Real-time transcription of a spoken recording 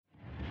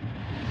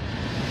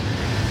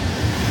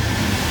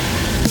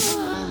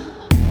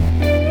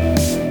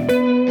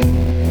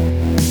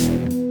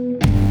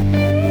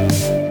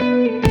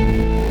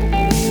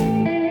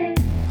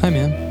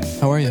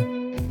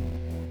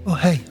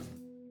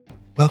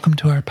Welcome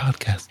to our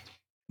podcast.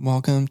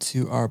 Welcome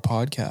to our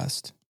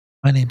podcast.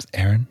 My name's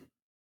Aaron.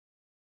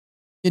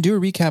 Yeah, do a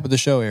recap of the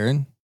show,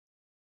 Aaron.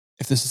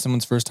 If this is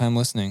someone's first time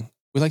listening,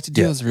 we like to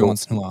do this every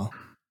once in a while.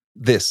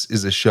 This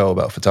is a show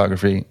about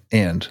photography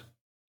and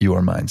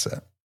your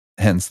mindset,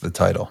 hence the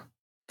title.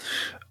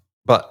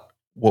 But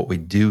what we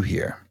do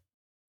here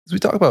is we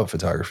talk about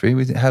photography.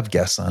 We have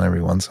guests on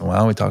every once in a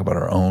while. We talk about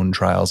our own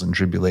trials and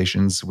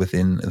tribulations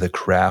within the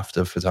craft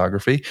of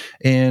photography.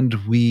 And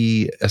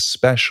we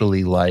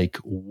especially like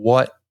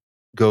what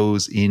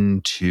goes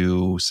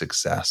into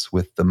success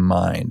with the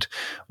mind.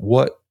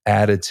 What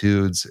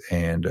attitudes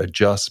and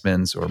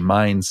adjustments or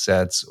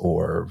mindsets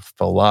or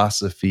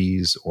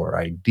philosophies or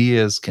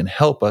ideas can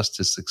help us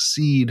to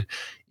succeed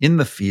in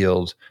the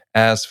field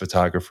as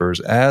photographers,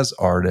 as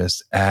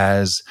artists,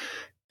 as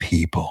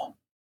people.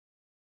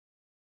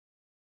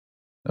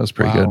 That was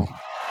pretty good.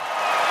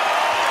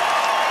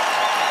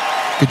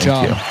 Good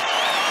job.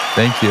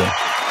 Thank you.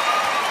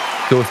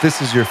 So if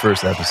this is your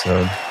first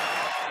episode,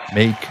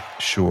 make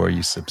sure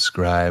you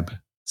subscribe,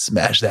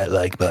 smash that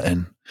like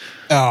button,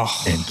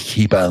 and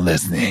keep on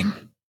listening.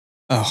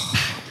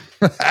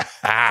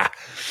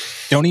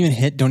 Don't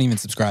even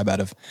subscribe out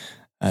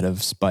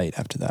of spite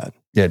after that.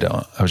 Yeah,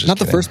 don't. I was just not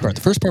kidding. The first part.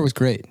 The first part was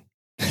great.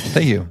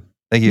 Thank you.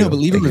 No, but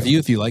leave a review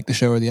if you like the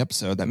show or the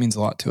episode. That means a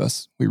lot to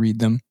us. We read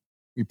them.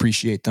 We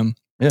appreciate them.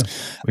 Yeah,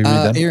 we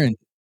read them. Aaron,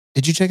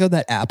 did you check out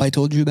that app I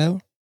told you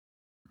about?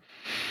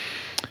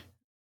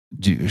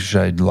 Should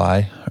I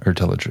lie or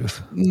tell the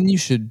truth? You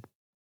should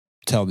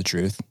tell the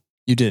truth.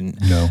 You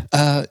didn't. No.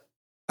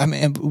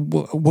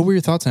 What were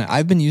your thoughts on it?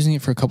 I've been using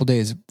it for a couple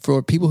days.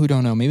 For people who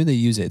don't know, maybe they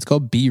use it. It's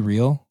called Be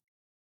Real.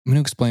 I'm going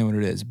to explain what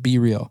it is. Be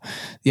Real.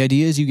 The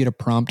idea is you get a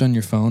prompt on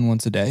your phone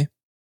once a day.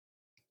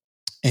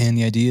 And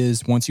the idea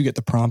is once you get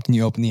the prompt and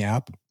you open the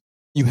app,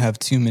 you have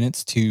 2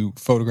 minutes to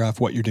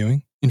photograph what you're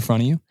doing in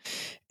front of you.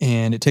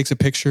 And it takes a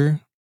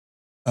picture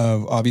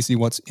of obviously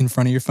what's in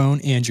front of your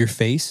phone and your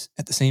face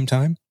at the same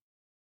time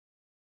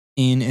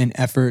in an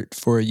effort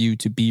for you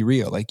to be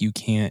real. Like you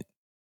can't,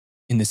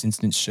 in this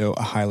instance, show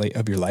a highlight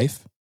of your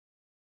life.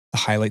 The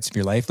highlights of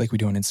your life, like we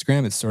do on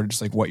Instagram, it's sort of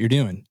just like what you're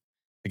doing.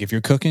 Like if you're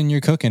cooking,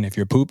 you're cooking. If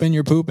you're pooping,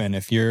 you're pooping.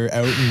 If you're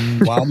out in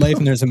wildlife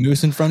and there's a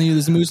moose in front of you,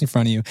 there's a moose in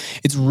front of you.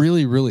 It's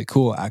really, really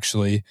cool,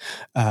 actually.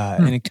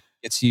 And it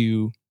gets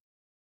you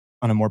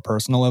on a more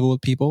personal level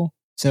with people.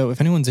 So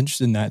if anyone's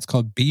interested in that, it's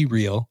called Be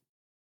Real.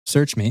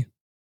 Search me.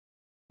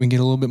 We can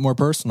get a little bit more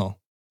personal,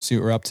 see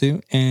what we're up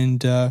to.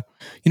 And,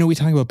 we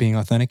talk about being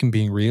authentic and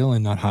being real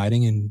and not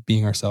hiding and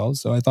being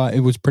ourselves. So I thought it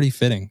was pretty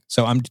fitting.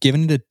 So I'm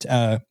giving it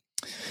a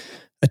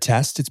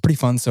test. It's pretty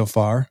fun so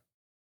far.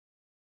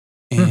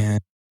 And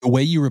the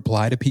way you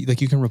reply to people, like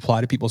you can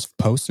reply to people's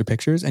posts or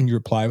pictures and you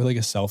reply with like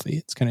a selfie.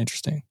 It's kind of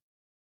interesting.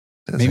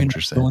 That's Maybe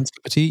interesting.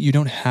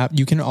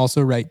 You can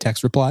also write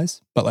text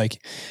replies, but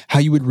like how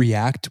you would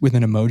react with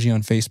an emoji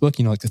on Facebook,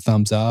 like the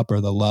thumbs up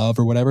or the love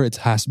or whatever, it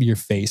has to be your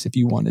face if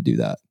you want to do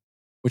that,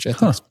 which I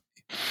think is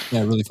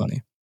really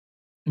funny.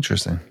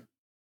 Interesting.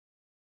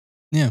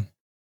 Yeah.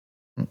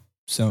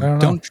 So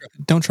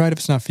don't try it if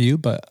it's not for you,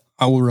 but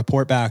I will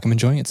report back. I'm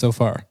enjoying it so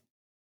far.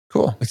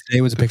 Cool. Like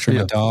today was a picture of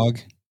a dog.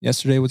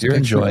 Yesterday was a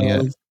picture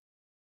of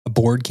a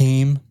board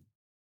game.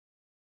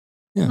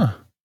 Yeah. Huh.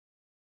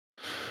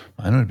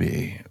 Mine would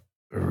be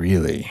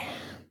really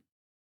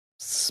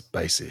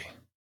spicy.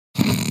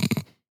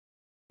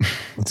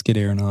 Let's get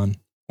Aaron on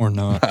or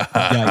not.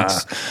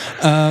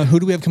 Yikes. Who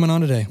do we have coming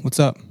on today? What's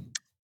up?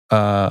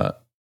 I'm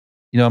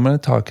going to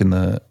talk in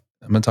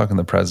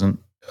the present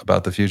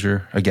about the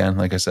future again.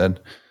 Like I said,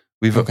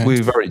 we've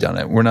already done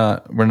it. We're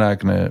not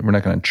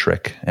gonna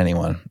trick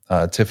anyone.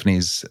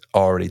 Tiffany's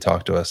already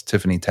talked to us.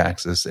 Tiffany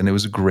Taxis, and it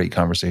was a great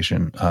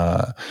conversation.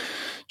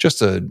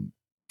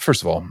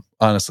 First of all,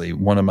 honestly,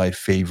 one of my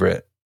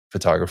favorite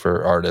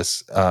photographer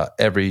artists.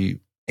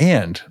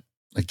 And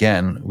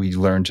again, we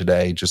learned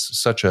today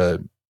just such a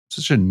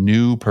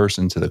new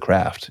person to the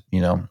craft.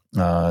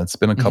 It's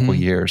been a couple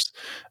years,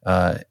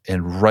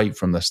 and right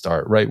from the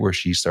start, right where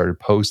she started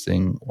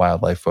posting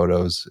wildlife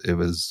photos, it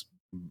was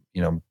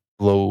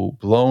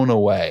blown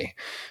away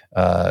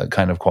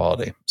kind of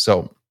quality.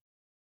 So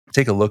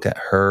take a look at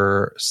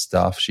her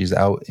stuff. She's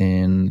out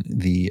in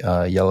the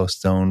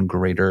Yellowstone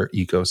greater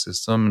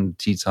ecosystem,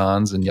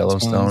 Tetons and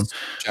Yellowstone,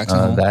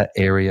 that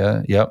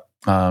area. Yep.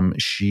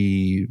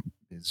 She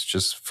is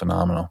just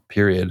phenomenal,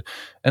 period.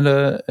 And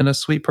a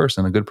sweet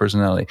person, a good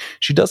personality.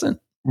 She doesn't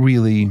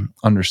really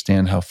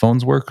understand how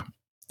phones work,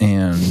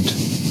 and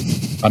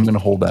I'm going to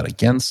hold that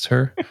against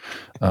her.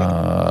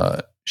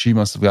 She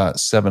must have got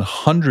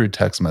 700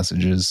 text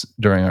messages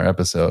during our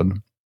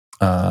episode.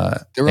 They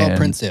were all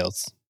print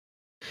sales.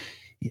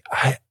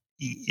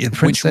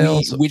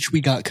 Which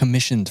we got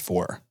commissioned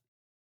for,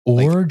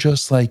 or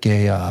just like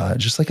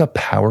a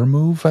power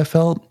move. I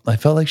felt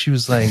like she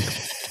was like,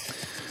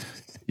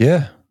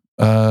 yeah,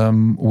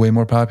 way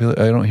more popular.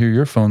 I don't hear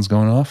your phones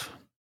going off,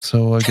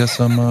 so I guess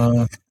I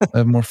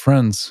have more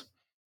friends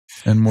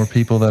and more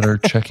people that are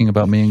checking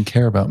about me and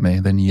care about me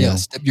than you. Yeah,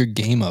 step your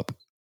game up.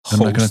 I'm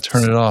not going to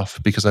turn it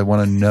off because I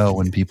want to know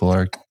when people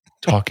are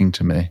talking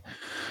to me.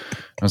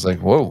 I was like,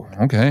 whoa,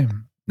 okay.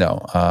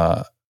 No,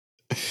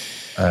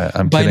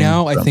 I'm By kidding.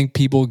 now, I think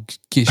people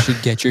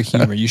should get your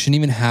humor. You shouldn't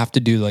even have to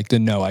do like the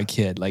no, I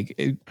kid. Like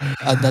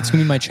that's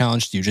gonna be my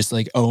challenge to you. Just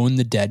like own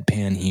the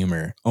deadpan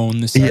humor,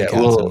 own the sarcasm.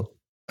 Yeah, well,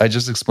 I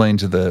just explained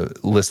to the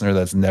listener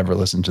that's never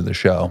listened to the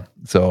show.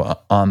 So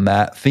on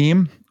that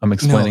theme, I'm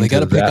explaining. No, they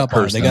got to pick up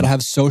on it. They got to person.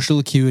 have social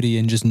acuity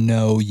and just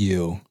know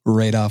you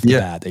right off the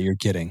bat that you're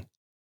kidding.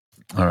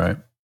 All right.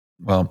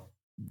 Well,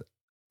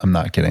 I'm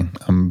not kidding.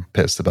 I'm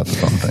pissed about the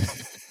phone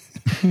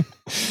thing.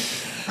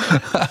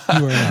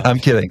 You are not. I'm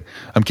kidding.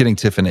 I'm kidding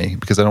Tiffany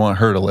because I don't want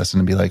her to listen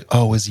and be like,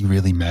 oh, is he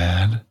really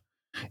mad?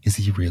 Is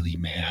he really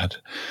mad?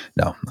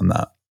 No, I'm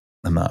not.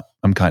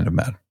 I'm kind of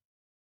mad,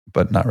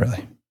 but not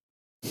really.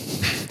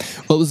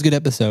 Well, it was a good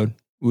episode.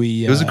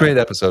 It was a great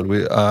episode.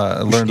 We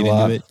learned a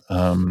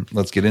lot.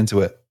 Let's get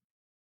into it.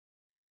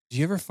 Do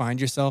you ever find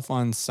yourself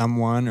on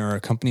someone or a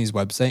company's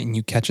website and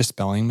you catch a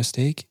spelling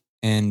mistake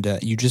and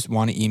you just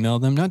want to email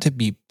them, not to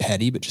be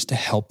petty, but just to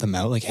help them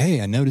out? Like,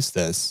 hey, I noticed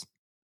this.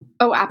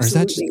 Oh,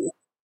 absolutely.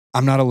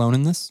 I'm not alone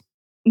in this?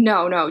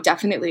 No,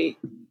 definitely.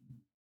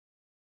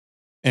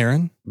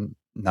 Aaron?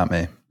 Not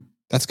me.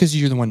 That's because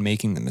you're the one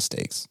making the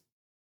mistakes.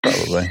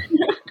 Probably.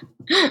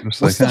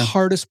 What's the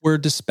hardest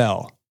word to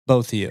spell?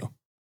 Both of you.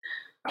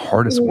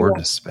 Hardest word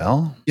to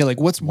spell? Yeah, like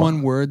what's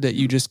one word that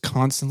you just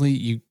constantly,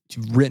 you've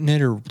written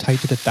it or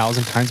typed it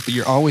 1,000 times, but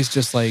you're always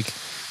just like,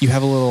 you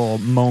have a little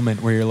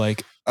moment where you're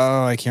like,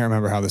 oh, I can't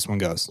remember how this one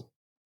goes.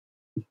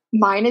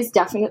 Mine is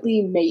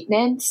definitely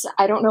maintenance.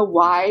 I don't know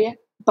why,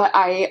 but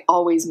I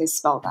always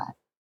misspell that.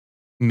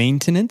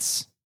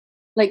 Maintenance?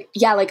 Like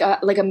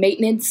a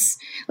maintenance,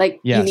 like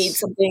yes. You need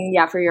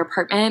something, for your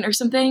apartment or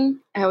something.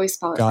 I always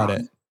spell it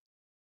wrong.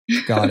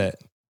 Got it.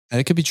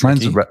 That could be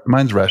tricky.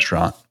 Mine's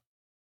restaurant.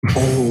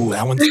 Oh,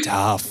 that one's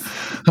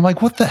tough. I'm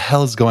like, what the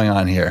hell is going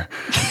on here?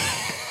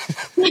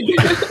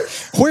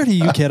 Where do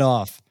you get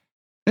off?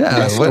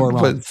 Yeah,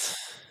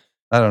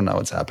 I don't know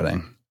what's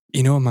happening.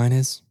 You know what mine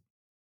is?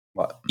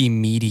 What?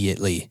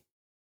 Immediately.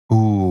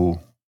 Ooh,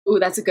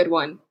 that's a good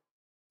one.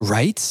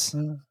 Right?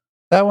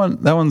 That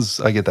one's,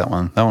 I get that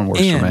one. That one works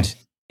for me.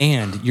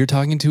 And you're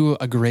talking to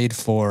a grade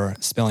 4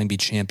 spelling bee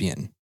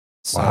champion.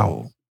 So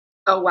wow.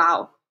 Oh,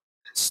 wow.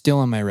 Still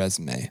on my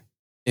resume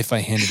if I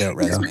handed out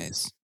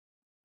resumes.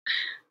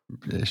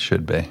 It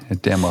should be.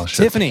 It damn well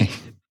should Tiffany. be.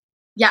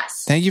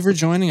 Yes. Thank you for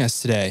joining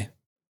us today.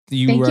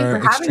 You are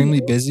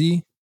extremely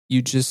busy.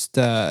 You just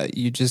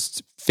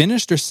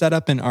finished or set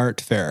up an art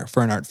fair.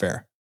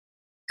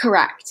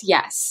 Correct.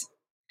 Yes.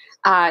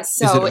 So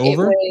is it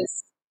over?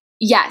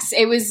 Yes,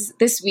 it was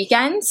this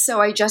weekend.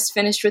 So I just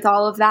finished with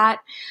all of that.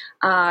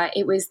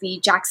 It was the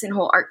Jackson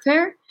Hole Art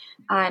Fair,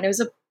 and it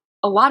was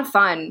a lot of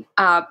fun.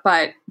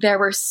 But there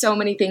were so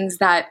many things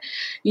that,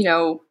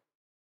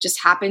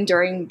 just happened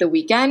during the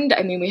weekend.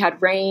 I mean, we had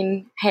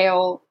rain,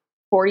 hail,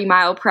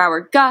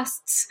 40-mile-per-hour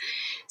gusts.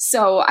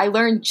 So I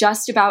learned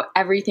just about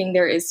everything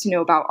there is to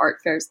know about art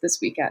fairs this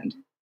weekend.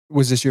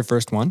 Was this your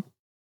first one?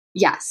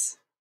 Yes.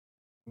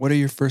 What are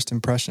your first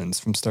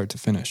impressions from start to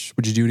finish?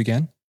 Would you do it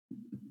again?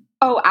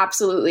 Oh,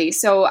 absolutely.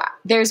 So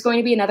there's going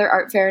to be another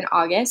art fair in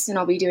August, and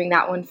I'll be doing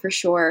that one for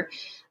sure.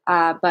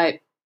 But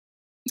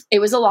it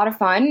was a lot of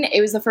fun.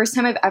 It was the first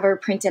time I've ever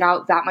printed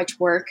out that much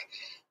work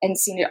and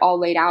seen it all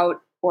laid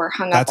out or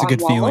hung up on walls. That's a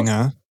good feeling,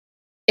 huh?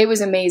 It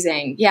was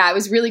amazing. Yeah, it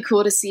was really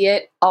cool to see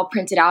it all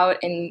printed out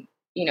and,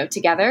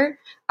 together.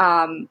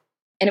 And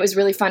it was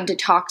really fun to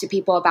talk to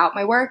people about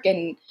my work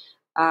and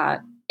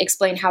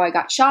explain how I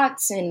got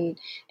shots and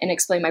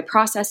explain my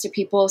process to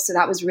people. So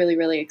that was really,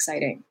 really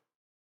exciting.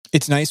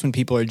 It's nice when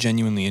people are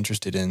genuinely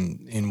interested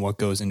in what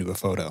goes into a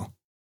photo.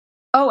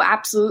 Oh,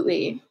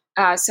 absolutely.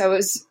 So it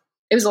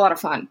was a lot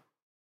of fun.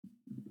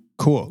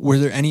 Cool. Were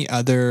there any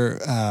other,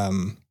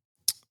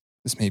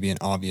 this may be an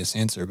obvious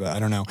answer, but I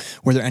don't know.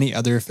 Were there any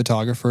other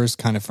photographers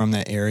kind of from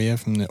that area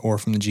from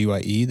the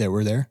GYE that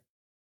were there?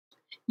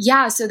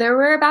 Yeah. So there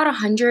were about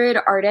 100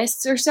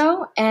 artists or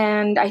so.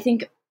 And I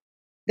think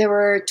there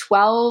were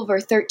 12 or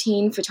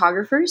 13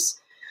 photographers.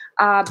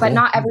 But Cool.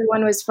 Not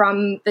everyone was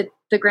from the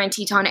Grand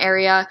Teton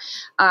area.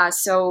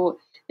 So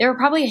there were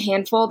probably a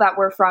handful that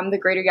were from the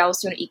Greater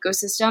Yellowstone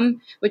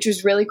ecosystem, which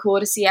was really cool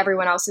to see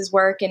everyone else's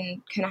work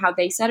and kind of how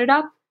they set it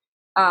up.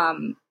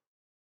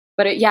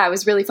 But it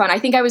was really fun. I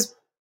think I was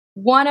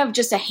one of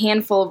just a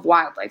handful of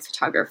wildlife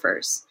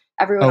photographers.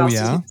 Everyone else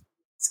was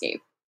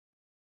landscape.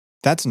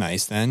 That's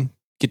nice then.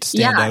 Get to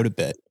stand out a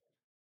bit.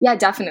 Yeah,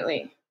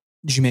 definitely.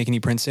 Did you make any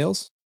print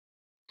sales?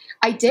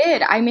 I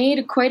did. I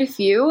made quite a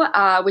few,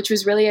 which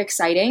was really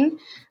exciting.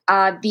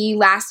 The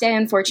last day,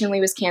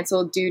 unfortunately, was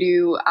canceled due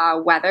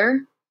to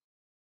weather.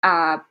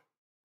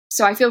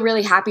 So I feel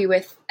really happy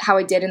with how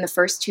I did in the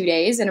first 2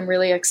 days, and I'm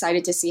really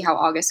excited to see how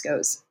August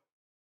goes.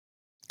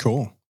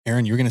 Cool.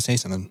 Aaron, you were going to say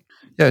something.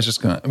 Yeah, I was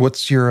just going to,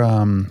 what's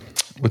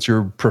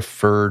your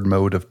preferred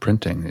mode of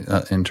printing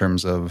in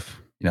terms of,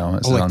 is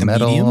it like on the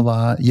metal medium? a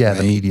lot? Yeah, Right.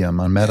 The medium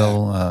on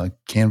metal,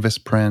 canvas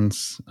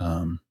prints.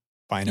 Fine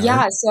art.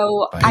 Yeah,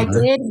 so Fine I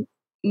art. did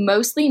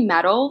mostly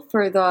metal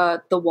for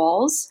the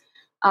walls,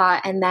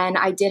 And then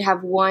I did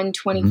have one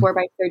 24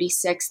 by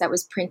 36 that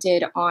was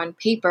printed on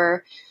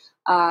paper.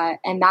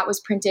 And that was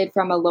printed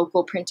from a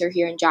local printer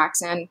here in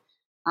Jackson,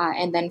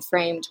 and then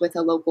framed with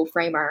a local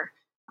framer.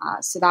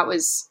 So that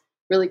was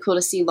really cool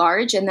to see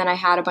large. And then I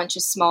had a bunch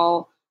of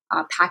small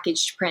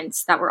packaged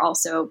prints that were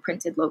also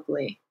printed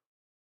locally.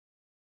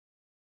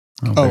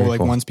 Oh, like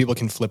cool. Ones people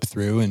can flip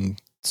through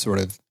and sort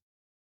of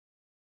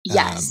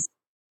yes,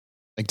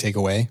 like take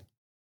away.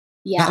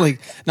 Yeah,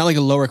 not like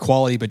a lower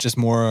quality, but just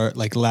more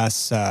like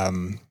less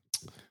unframed,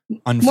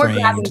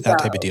 that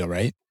type of deal,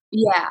 right?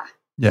 Yeah.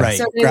 Right.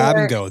 So grab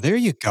and go. There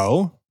you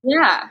go.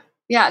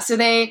 Yeah. So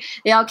they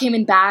all came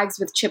in bags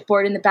with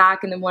chipboard in the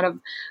back, and then one of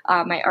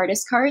my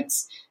artist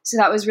cards. So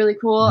that was really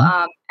cool.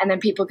 And then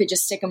people could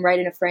just stick them right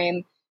in a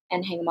frame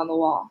and hang them on the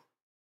wall.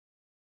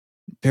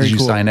 Very Did you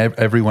cool. sign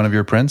every one of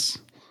your prints?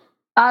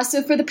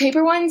 So for the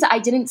paper ones, I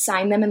didn't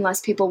sign them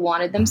unless people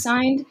wanted them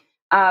signed.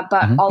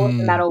 But all of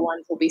the metal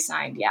ones will be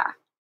signed. Yeah.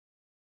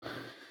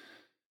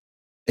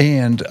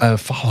 And a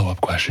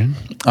follow-up question.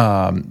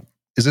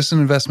 Is this an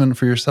investment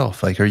for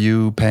yourself? Like, are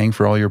you paying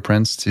for all your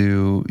prints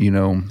to, you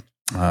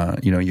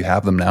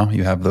have them now,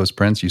 you have those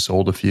prints, you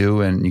sold a few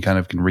and you kind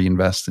of can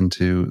reinvest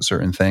into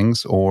certain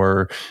things,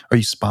 or are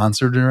you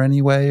sponsored in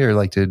any way? Or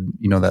like, did,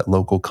 that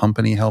local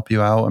company help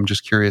you out? I'm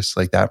just curious,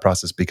 like that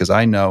process, because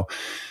I know,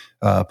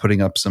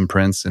 putting up some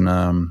prints in,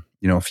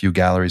 a few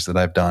galleries that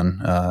I've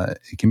done,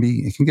 it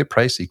can get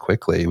pricey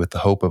quickly with the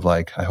hope of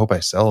like, I hope I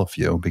sell a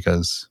few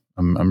because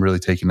I'm really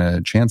taking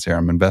a chance here.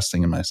 I'm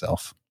investing in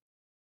myself.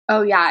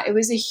 Oh yeah, it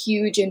was a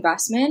huge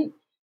investment,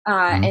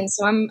 and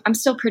so I'm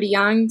still pretty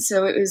young,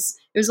 so it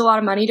was a lot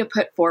of money to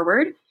put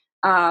forward.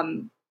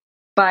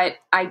 But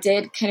I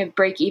did kind of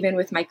break even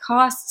with my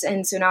costs,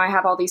 and so now I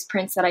have all these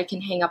prints that I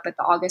can hang up at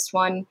the August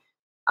one,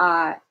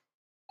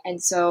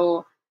 and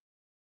so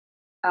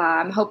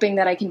I'm hoping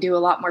that I can do a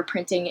lot more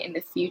printing in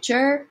the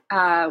future,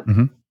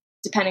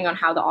 depending on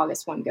how the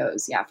August one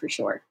goes. Yeah, for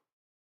sure.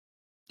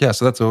 Yeah,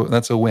 so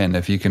that's a win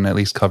if you can at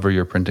least cover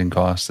your printing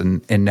costs,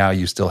 and now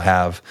you still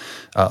have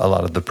a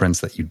lot of the prints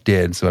that you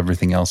did, so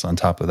everything else on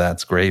top of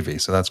that's gravy.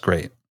 So that's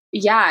great.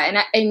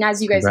 Yeah, and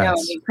as you guys know,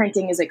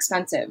 printing is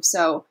expensive,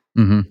 so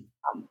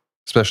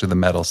especially the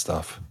metal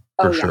stuff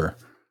for sure.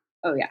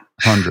 Oh yeah,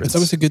 hundreds. It's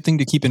always a good thing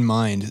to keep in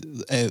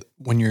mind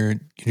when you're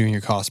doing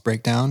your cost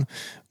breakdown.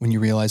 When you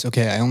realize,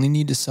 okay, I only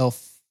need to sell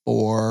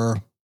 4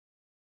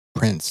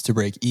 prints to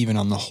break even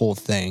on the whole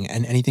thing,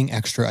 and anything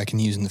extra I can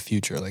use in the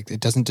future. Like, it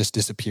doesn't just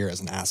disappear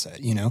as an asset,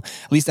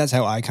 At least that's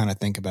how I kind of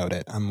think about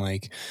it. I'm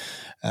like,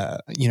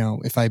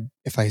 if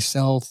I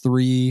sell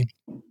 3,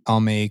 I'll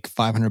make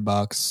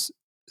 $500.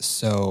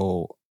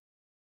 So,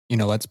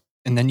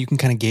 and then you can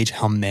kind of gauge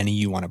how many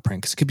you want to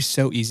print, because it could be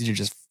so easy to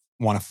just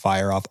want to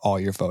fire off all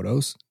your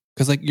photos,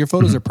 because like your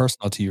photos are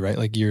personal to you, right?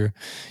 Like you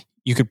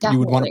would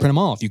want to print them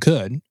all if you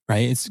could,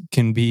 right? It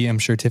can be, I'm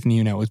sure Tiffany,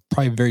 it's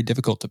probably very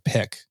difficult to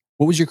pick.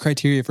 What was your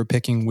criteria for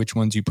picking which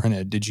ones you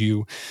printed? Did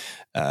you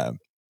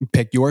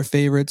pick your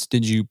favorites?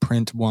 Did you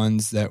print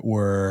ones that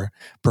were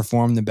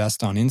performed the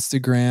best on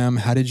Instagram?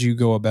 How did you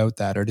go about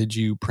that? Or did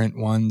you print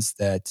ones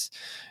that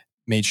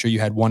made sure you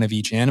had one of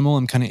each animal?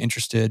 I'm kind of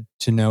interested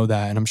to know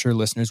that, and I'm sure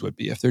listeners would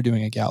be, if they're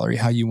doing a gallery,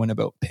 how you went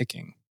about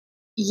picking.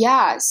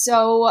 Yeah,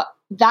 so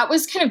that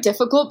was kind of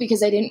difficult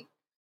because I didn't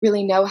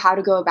really know how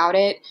to go about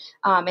it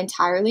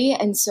entirely.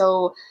 And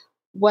so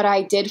what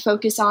I did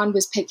focus on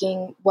was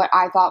picking what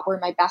I thought were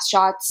my best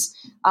shots,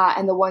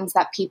 and the ones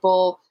that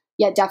people,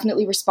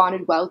 definitely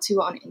responded well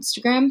to on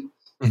Instagram.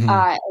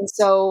 And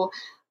so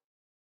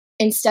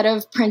instead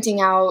of printing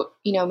out,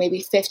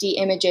 maybe 50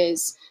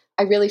 images,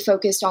 I really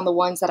focused on the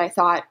ones that I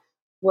thought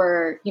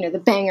were,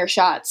 the banger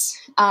shots.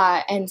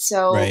 And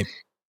so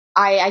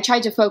I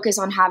tried to focus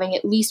on having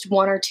at least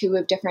 1 or 2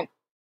 of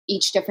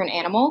each different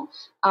animal,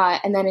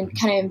 and then in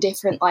kind of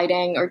different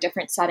lighting or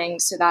different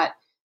settings, so that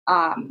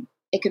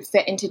it could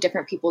fit into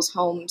different people's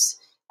homes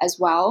as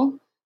well.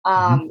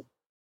 And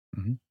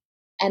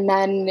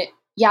then,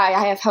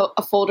 I have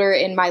a folder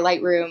in my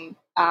Lightroom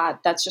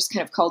that's just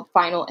kind of called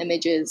Final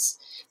Images.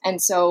 And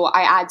so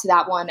I add to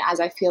that one as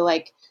I feel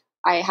like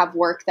I have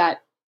work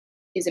that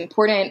is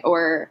important,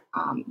 or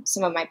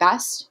some of my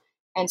best.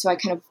 And so I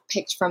kind of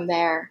picked from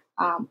there.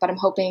 But I'm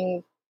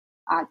hoping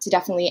to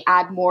definitely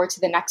add more to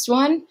the next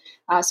one.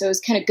 So it was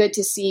kind of good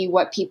to see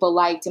what people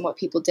liked and what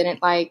people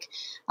didn't like.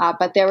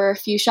 But there were a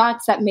few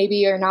shots that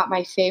maybe are not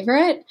my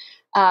favorite,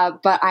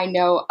 but I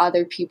know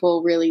other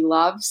people really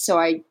love. So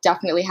I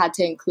definitely had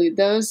to include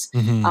those,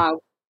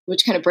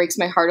 which kind of breaks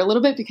my heart a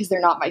little bit because they're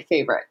not my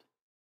favorite.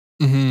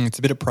 It's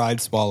a bit of pride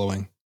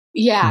swallowing.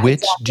 Yeah.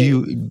 Which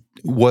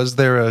was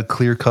there a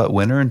clear-cut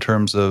winner in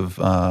terms of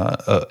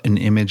an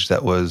image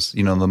that was,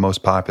 the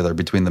most popular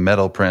between the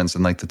metal prints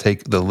and like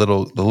the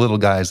little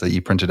guys that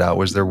you printed out?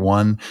 Was there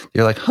one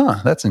you're like,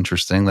 that's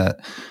interesting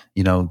that,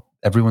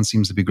 everyone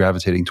seems to be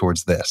gravitating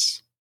towards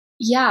this?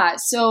 Yeah.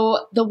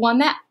 So the one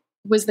that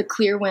was the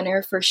clear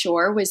winner for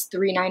sure was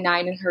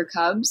 399 and her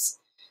cubs.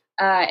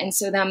 And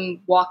so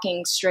them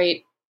walking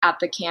straight at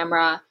the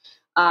camera.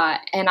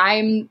 And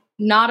I'm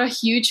not a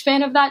huge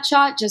fan of that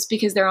shot just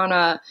because they're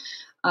on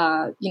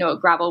a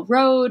gravel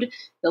road.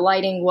 The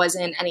lighting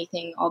wasn't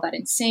anything all that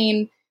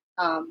insane.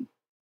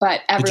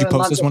 But everyone Did you post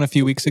loved this it. one a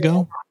few weeks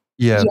ago?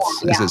 Yeah.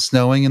 Is it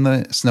snowing in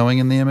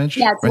the image?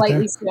 Yeah, it's right lightly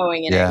there?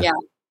 snowing in it. Yeah.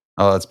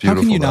 Oh, that's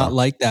beautiful. How can you though. not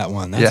like that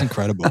one? That's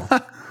incredible.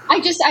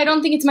 I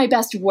don't think it's my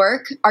best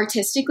work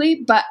artistically,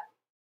 but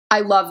I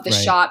love the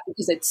Right. shot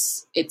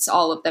because it's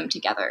all of them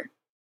together.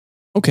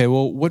 Okay,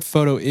 well, what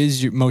photo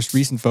is your most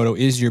recent photo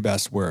is your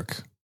best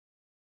work?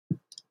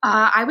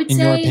 I would In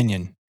say, your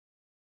opinion?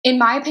 in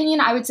my opinion,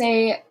 I would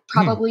say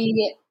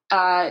probably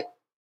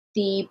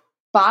the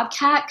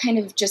bobcat kind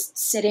of just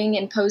sitting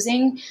and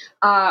posing,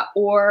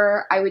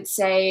 or I would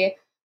say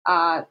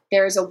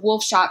there's a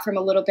wolf shot from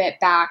a little bit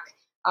back,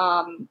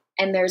 and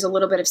there's a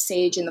little bit of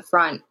sage in the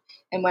front.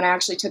 And when I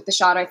actually took the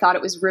shot, I thought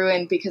it was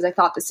ruined because I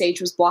thought the sage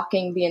was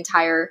blocking the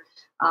entire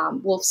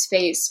wolf's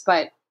face.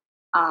 But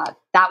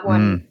that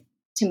one,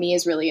 to me,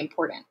 is really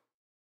important.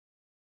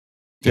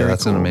 Yeah, Very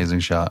that's an cool.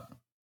 amazing shot.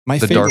 My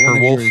The favorite darker one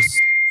of wolf? yours.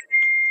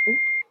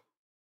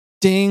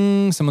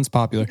 Ding! Someone's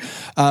popular.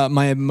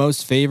 My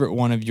most favorite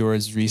one of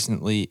yours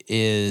recently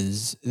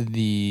is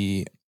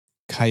the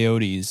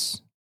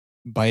coyotes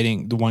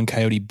biting, the one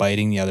coyote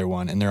biting the other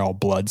one, and they're all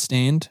blood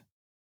stained.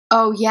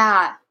 Oh,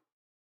 yeah.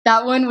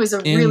 That one was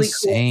a really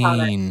cool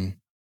encounter. Insane.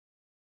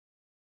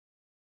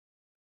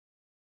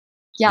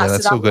 Yeah,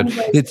 that's so so that good. one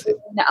was It's in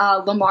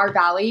Lamar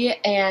Valley,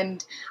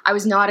 and I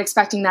was not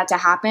expecting that to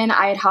happen.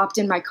 I had hopped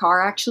in my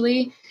car,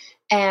 actually,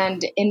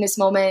 and in this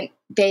moment,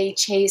 they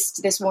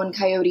chased this one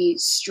coyote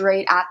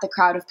straight at the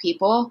crowd of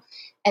people,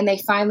 and they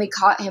finally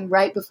caught him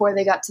right before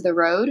they got to the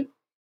road.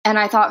 And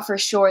I thought for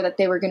sure that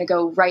they were going to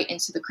go right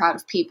into the crowd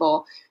of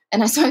people.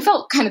 And so I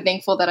felt kind of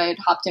thankful that I had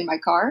hopped in my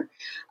car,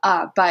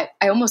 but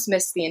I almost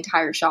missed the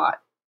entire shot.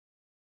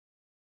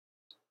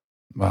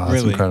 Wow, that's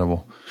Really?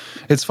 incredible.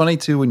 It's funny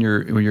too when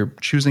you're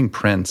choosing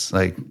prints,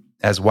 like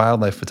as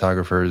wildlife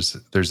photographers,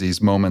 there's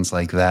these moments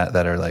like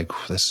that are like,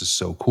 this is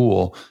so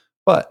cool.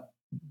 But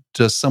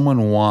does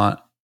someone want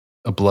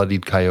a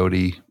bloodied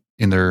coyote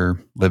in their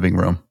living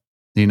room?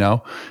 You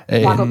know?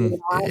 Probably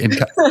not.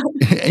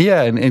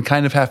 And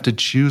kind of have to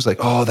choose like,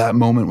 oh, that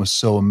moment was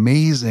so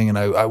amazing and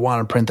I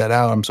want to print that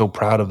out. I'm so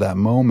proud of that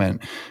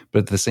moment. But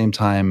at the same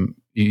time,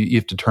 you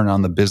have to turn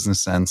on the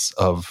business sense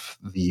of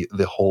the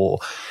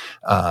whole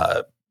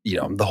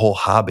the whole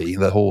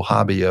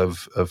hobby of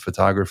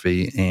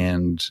photography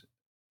and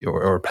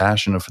or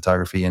passion of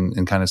photography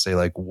and kind of say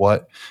like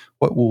what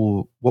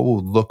will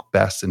look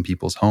best in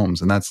people's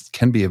homes, and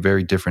can be a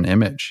very different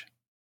image.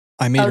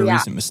 I made Oh, a yeah.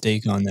 recent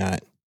mistake on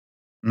that.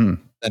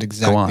 Mm. That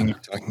exact on. thing you're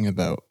talking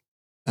about.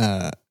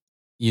 I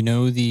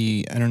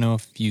don't know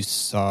if you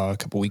saw a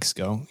couple weeks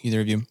ago,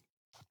 either of you,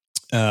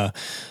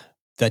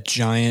 that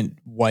giant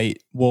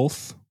white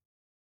wolf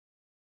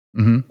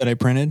Mhm. that I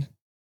printed.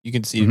 You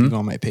can see it if you go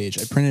on my page.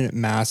 I printed it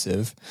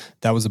massive.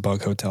 That was a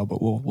bug hotel,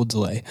 but we'll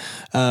delay.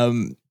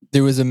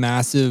 There was a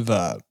massive,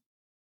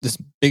 this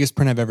biggest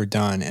print I've ever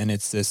done, and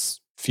it's this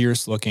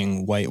fierce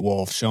looking white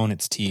wolf showing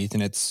its teeth,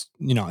 and it's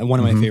one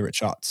of my favorite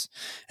shots,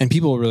 and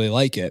people really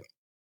like it.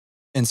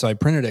 And so I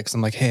printed it because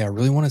I'm like, hey, I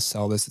really want to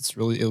sell this. It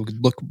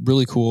would look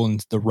really cool in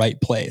the right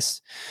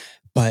place,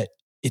 but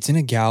it's in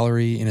a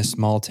gallery in a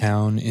small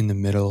town in the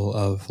middle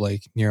of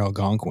like near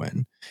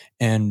Algonquin,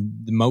 and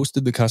most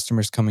of the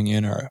customers coming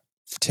in are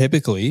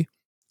typically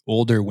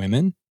older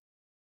women.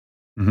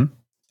 Mhm.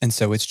 And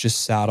so it's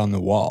just sat on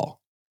the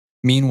wall.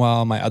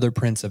 Meanwhile, my other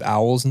prints of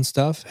owls and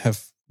stuff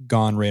have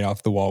gone right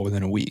off the wall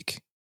within a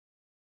week.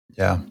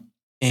 Yeah.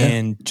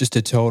 And just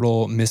a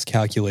total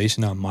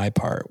miscalculation on my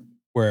part,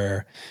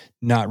 where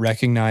not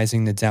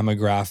recognizing the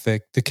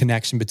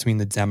connection between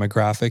the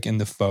demographic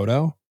and the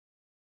photo,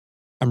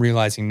 I'm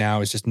realizing now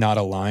is just not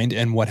aligned.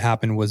 And what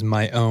happened was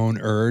my own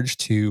urge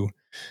to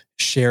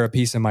share a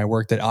piece of my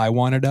work that I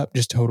wanted up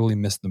just totally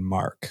missed the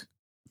mark.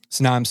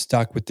 So now I'm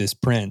stuck with this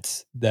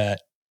print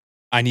that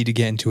I need to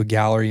get into a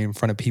gallery in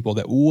front of people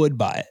that would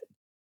buy it.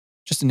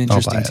 Just an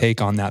interesting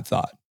take on that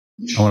thought.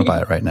 I want to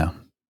buy it right now.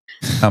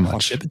 How much? I'll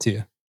ship it to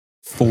you.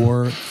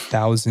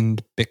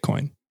 4,000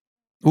 Bitcoin.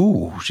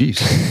 Ooh,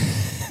 jeez.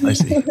 I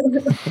see.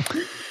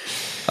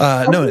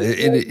 No,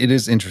 it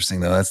is interesting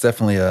though. That's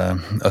definitely a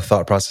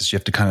thought process you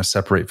have to kind of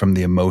separate from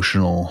the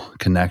emotional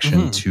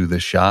connection to the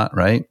shot,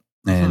 right?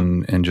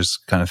 And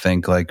just kind of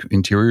think like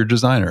interior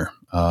designer.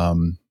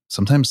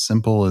 Sometimes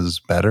simple is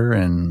better,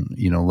 and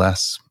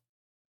less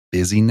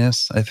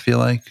busyness. I feel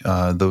like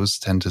those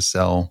tend to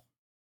sell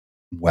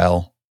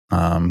well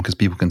because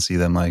people can see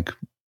them like,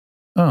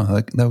 oh,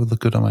 that would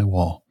look good on my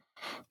wall.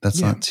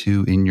 That's not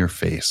too in your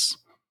face.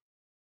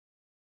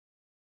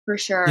 For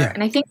sure. Yeah.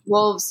 And I think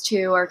wolves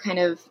too are kind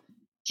of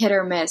hit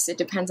or miss. It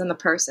depends on the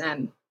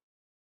person.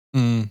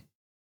 You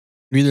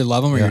either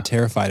love them or you're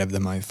terrified of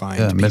them, I find.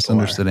 Yeah,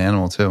 misunderstood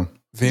animal too.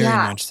 Very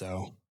much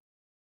so.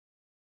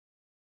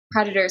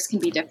 Predators can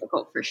be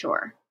difficult for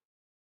sure.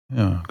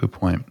 Yeah, good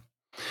point.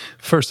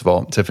 First of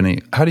all,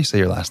 Tiffany, how do you say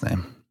your last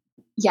name?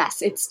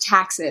 Yes, it's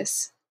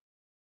Taxis.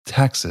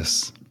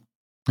 Taxis.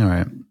 All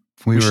right.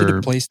 We should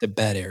have placed a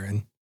bet,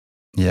 Aaron.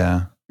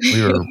 Yeah.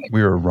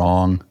 We were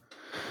wrong.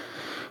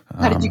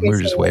 How did you guys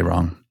We're just way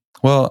wrong.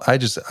 Well, I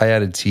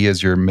added T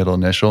as your middle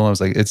initial. I was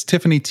like, it's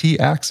Tiffany T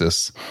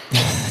Axis.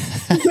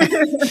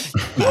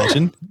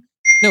 Imagine.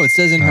 No, it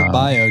says in her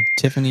bio,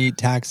 Tiffany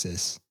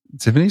Taxis.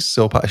 Tiffany's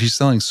she's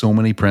selling so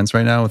many prints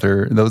right now with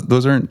her.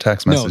 Those aren't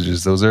text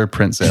messages. Those are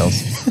print sales.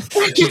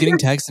 She's getting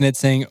text and it's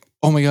saying,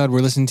 "Oh my God,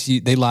 we're listening to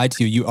you. They lied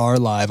to you. You are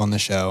live on the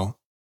show."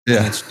 Yeah.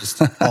 And it's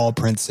just all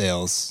print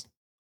sales.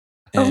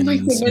 Oh And my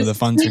goodness. some of the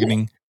funds are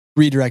getting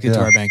redirected to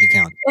our bank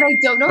account. And I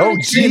don't know. Oh,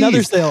 Gee,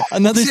 another sale.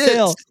 Another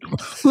sale.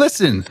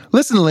 Listen,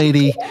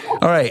 lady.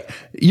 All right,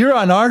 you're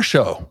on our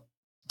show.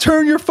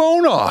 Turn your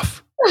phone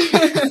off.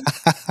 I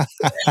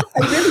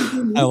really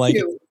do need I like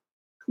to.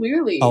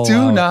 Clearly. Oh, Do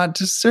wow. not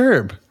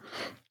disturb.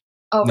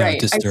 Oh, No, right.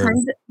 disturb. I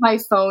turned my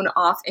phone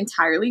off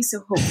entirely,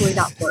 so hopefully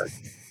that works.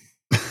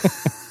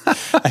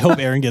 I hope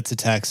Aaron gets a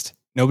text.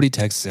 Nobody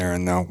texts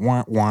Aaron though.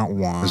 Wah, wah,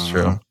 wah. That's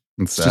true.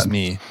 It's just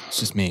me. It's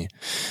just me.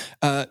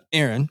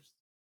 Aaron,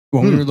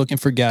 when we were looking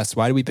for guests,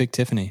 why did we pick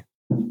Tiffany?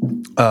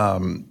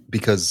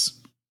 Because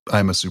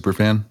I'm a super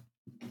fan.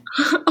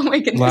 Oh my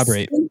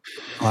goodness.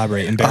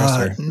 Elaborate. Embarrass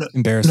her.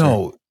 Embarrass her.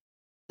 No,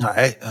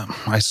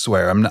 I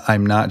swear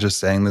I'm not just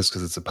saying this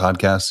because it's a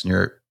podcast and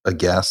you're a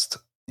guest.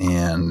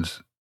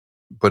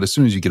 But as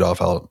soon as you get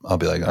off, I'll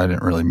be like, I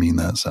didn't really mean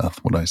that, Seth.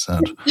 What I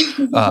said.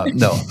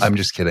 No, I'm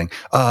just kidding.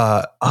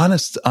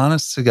 Honest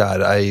to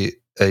God,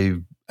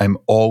 I'm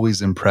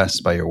always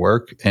impressed by your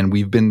work, and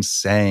we've been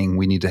saying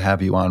we need to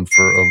have you on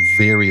for a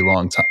very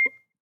long time.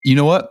 You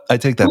know what? I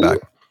take that back.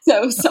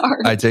 So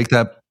sorry. I take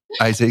that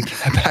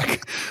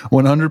back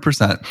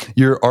 100%.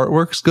 Your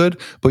artwork's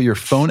good, but your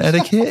phone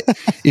etiquette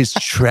is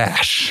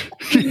trash.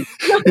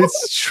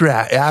 It's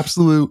trash,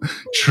 absolute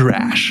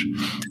trash.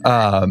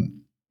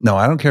 No,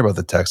 I don't care about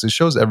the text. It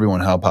shows everyone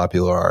how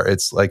popular you are.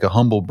 It's like a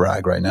humble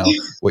brag right now,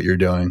 what you're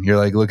doing. You're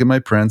like, look at my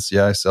prints.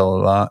 Yeah, I sell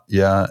a lot.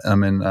 Yeah,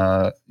 I'm in,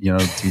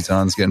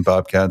 Tetons getting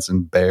bobcats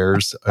and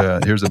bears.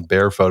 Here's a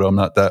bear photo I'm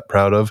not that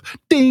proud of.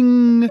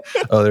 Ding!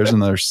 Oh, there's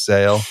another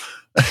sale.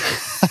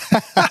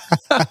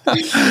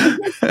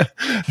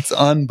 It's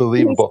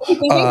unbelievable. I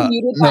think I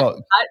muted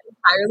that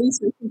entirely,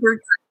 so super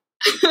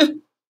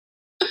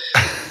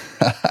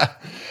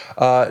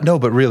no,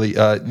 but really,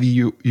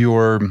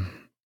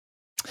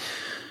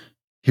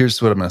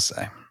 here's what I'm going to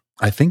say.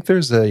 I think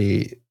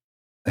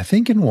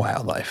in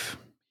wildlife,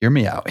 hear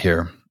me out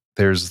here.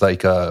 There's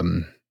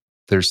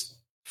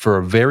for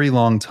a very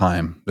long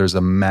time, there's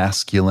a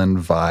masculine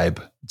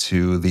vibe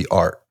to the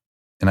art.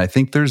 And I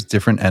think there's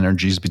different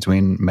energies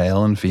between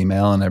male and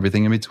female and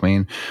everything in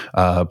between.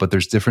 But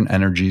there's different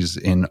energies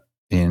in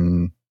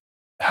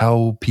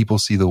how people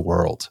see the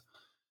world.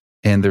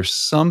 And there's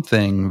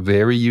something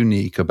very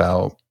unique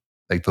about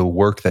like the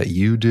work that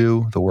you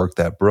do, the work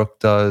that Brooke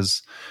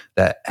does,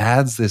 that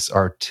adds this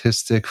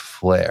artistic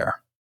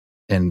flair.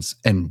 And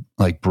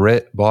like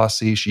Britt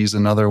Bossy, she's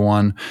another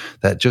one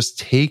that just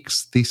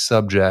takes the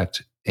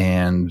subject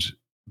and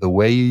the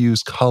way you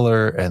use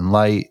color and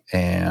light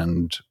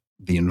and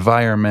the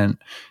environment.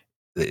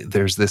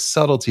 There's this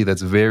subtlety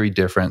that's very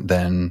different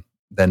than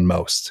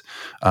most.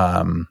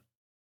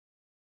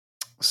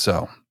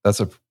 So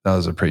that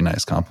was a pretty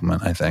nice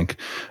compliment, I think.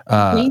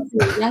 Thank you.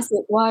 Yes,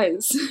 it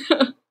was.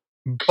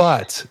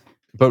 But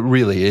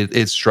really,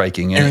 it's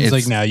striking. Aaron's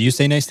like, now you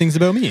say nice things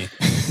about me.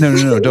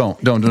 No, don't,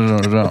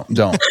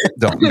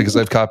 because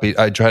I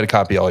try to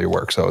copy all your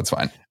work, so it's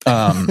fine.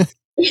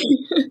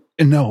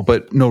 No,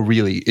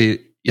 really,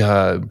 it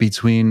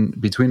between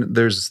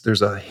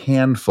there's a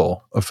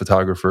handful of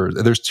photographers.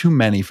 There's too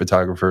many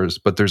photographers,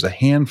 but there's a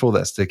handful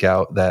that stick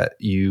out that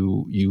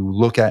you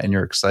look at and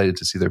you're excited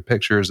to see their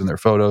pictures and their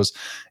photos,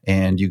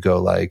 and you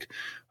go like,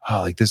 oh,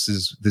 like this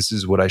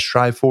is what I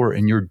strive for,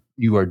 and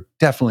you are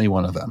definitely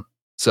one of them.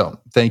 So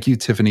thank you,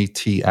 Tiffany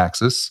T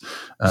Axis,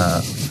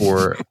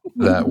 for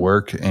that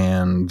work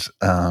and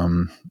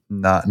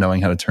not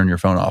knowing how to turn your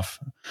phone off.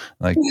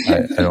 Like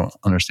I don't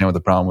understand what the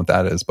problem with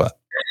that is, but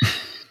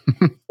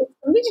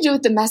something to do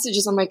with the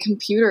messages on my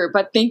computer.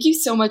 But thank you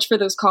so much for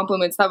those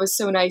compliments. That was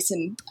so nice,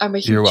 and I'm a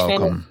huge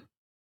fan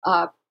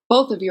of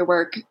both of your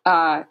work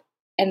and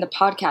the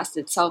podcast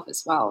itself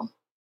as well.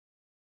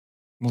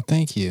 Well,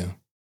 thank you.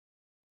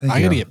 Thank I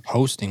you. gotta get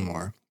posting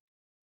more.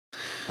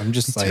 I'm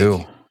just Me like,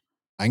 too.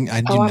 I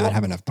do not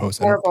have enough posts.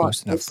 I don't terrible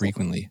post at enough posting.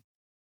 frequently.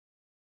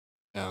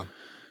 Yeah.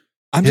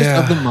 I'm just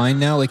of the mind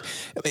now. Like,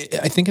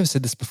 I think I've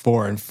said this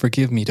before, and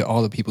forgive me to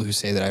all the people who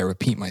say that I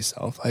repeat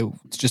myself.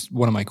 It's just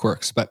one of my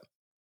quirks. But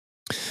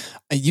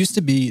it used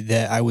to be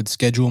that I would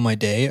schedule my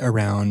day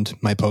around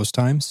my post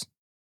times.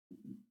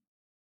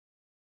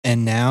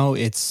 And now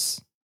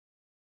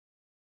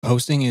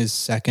posting is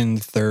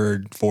second,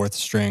 third, fourth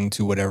string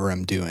to whatever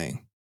I'm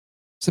doing.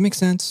 Does that make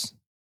sense?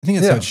 I think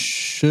that's how it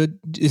should.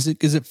 Is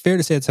it fair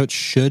to say that's how it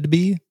should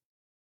be?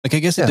 Like, I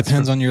guess it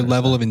depends on your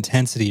level of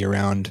intensity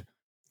around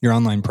your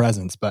online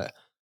presence. But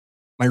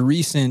my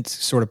recent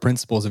sort of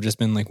principles have just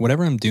been like,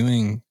 whatever I'm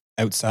doing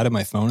outside of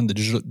my phone in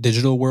the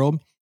digital world,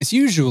 it's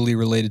usually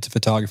related to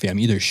photography. I'm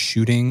either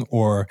shooting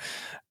or,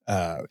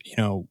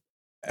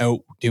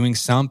 out doing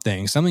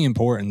something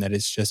important, that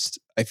it's just,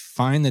 I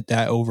find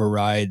that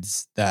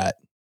overrides that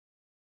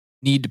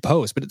need to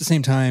post. But at the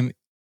same time,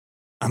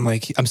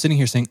 I'm sitting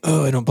here saying,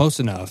 oh, I don't post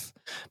enough,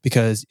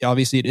 because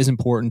obviously it is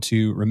important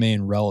to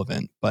remain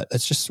relevant, but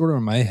that's just sort of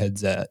where my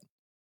head's at.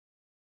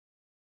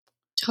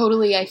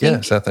 Totally. I think,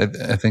 yeah, Seth,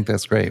 I think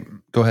that's great.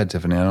 Go ahead,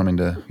 Tiffany. I don't mean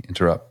to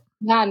interrupt.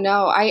 Yeah,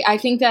 no, I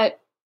think that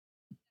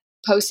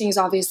posting is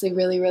obviously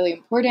really, really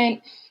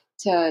important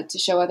to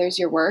show others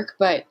your work,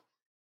 but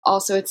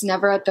also it's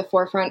never at the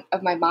forefront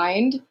of my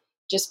mind,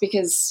 just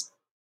because,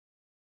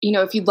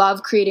 if you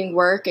love creating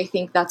work, I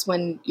think that's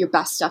when your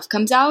best stuff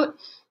comes out,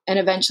 and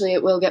eventually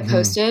it will get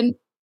posted.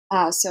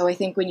 So I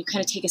think when you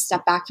kind of take a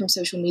step back from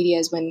social media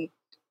is when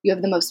you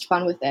have the most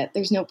fun with it.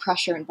 There's no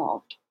pressure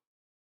involved.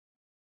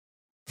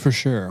 For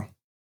sure.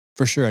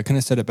 I couldn't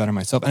have said it better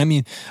myself. And I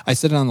mean, I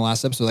said it on the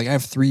last episode, like I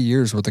have 3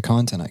 years worth of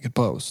content I could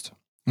post.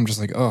 I'm just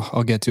like, oh,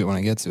 I'll get to it when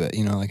I get to it.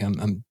 Like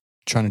I'm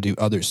trying to do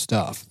other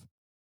stuff.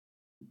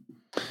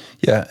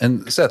 Yeah.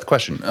 And Seth,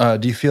 question.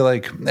 Do you feel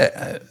like,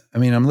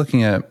 I'm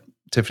looking at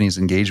Tiffany's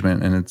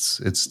engagement and it's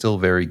still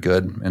very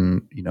good.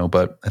 And,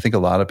 but I think a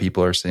lot of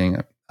people are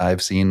seeing,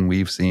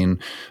 we've seen,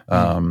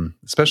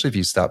 especially if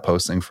you stop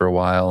posting for a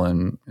while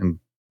and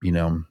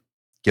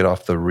get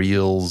off the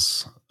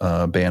reels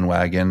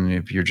bandwagon,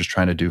 if you're just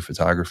trying to do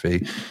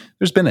photography,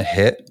 there's been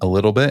a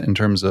little bit in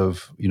terms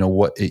of,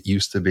 what it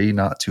used to be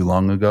not too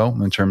long ago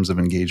in terms of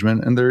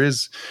engagement. And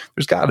there's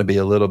got to be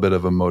a little bit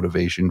of a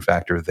motivation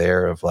factor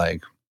there of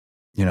like,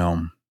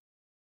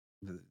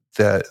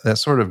 that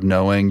sort of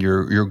knowing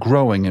you're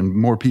growing and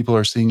more people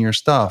are seeing your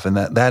stuff, and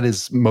that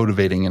is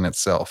motivating in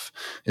itself,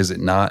 is it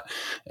not?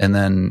 And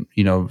then,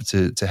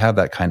 to have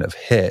that kind of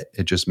hit,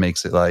 it just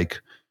makes it like,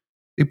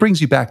 it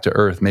brings you back to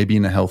earth, maybe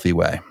in a healthy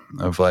way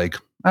of like,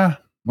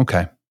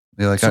 okay.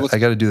 You're like, I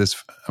got to do this.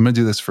 I'm going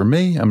to do this for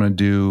me. I'm going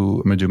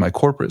to do my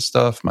corporate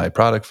stuff, my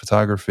product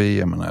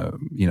photography. I'm going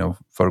to,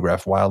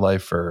 photograph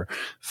wildlife for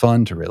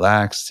fun, to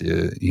relax, to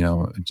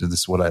this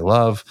is what I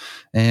love.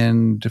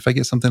 And if I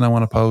get something I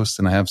want to post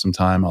and I have some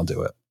time, I'll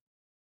do it.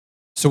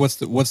 So what's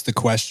the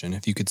question?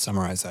 If you could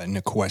summarize that in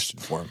a question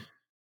form.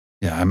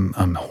 Yeah,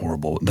 I'm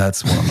horrible.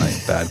 That's one of my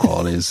bad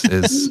qualities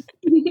is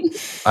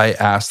I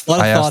asked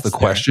the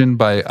question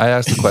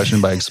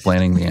by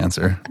explaining the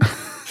answer.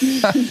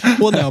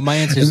 Well, no, my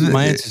answer is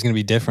going to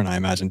be different, I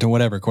imagine, to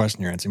whatever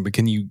question you're answering. But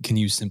can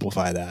you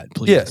simplify that,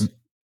 please? Yeah.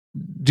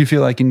 Do you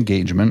feel like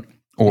engagement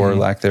or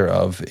lack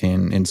thereof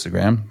in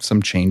Instagram,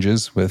 some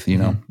changes with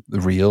the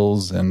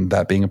reels and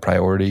that being a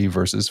priority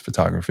versus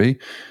photography,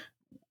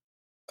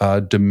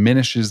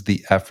 diminishes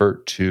the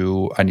effort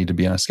to, I need to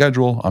be on a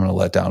schedule, I'm going to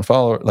let down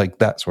follower, like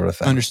that sort of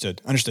thing?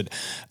 Understood.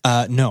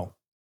 No,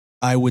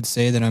 I would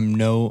say that I'm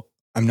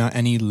not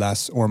any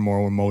less or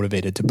more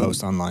motivated to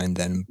post online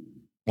than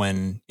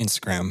when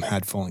Instagram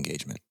had full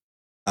engagement.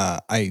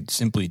 I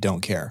simply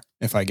don't care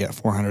if I get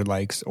 400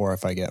 likes or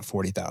if I get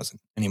 40,000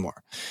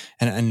 anymore.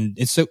 And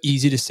it's so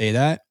easy to say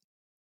that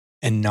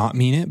and not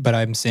mean it, but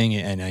I'm saying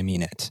it and I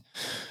mean it.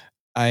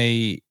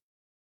 I'd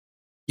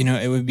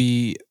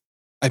be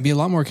a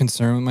lot more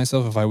concerned with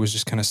myself if I was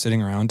just kind of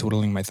sitting around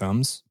twiddling my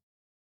thumbs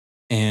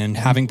and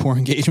having poor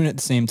engagement at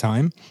the same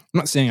time. I'm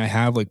not saying I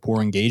have like poor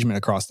engagement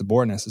across the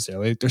board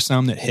necessarily. There's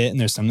some that hit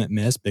and there's some that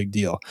miss, big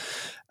deal.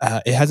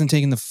 It hasn't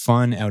taken the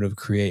fun out of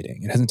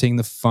creating. It hasn't taken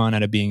the fun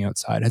out of being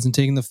outside. It hasn't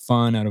taken the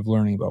fun out of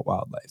learning about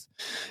wildlife.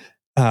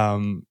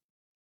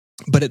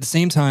 But at the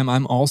same time,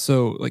 I'm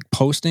also like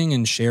posting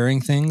and sharing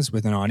things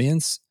with an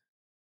audience,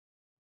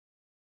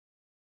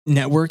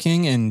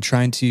 networking and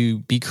trying to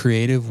be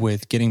creative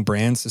with getting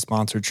brands to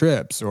sponsor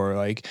trips or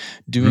like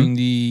doing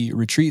the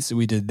retreats that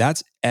we did.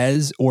 That's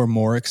as or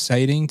more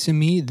exciting to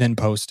me than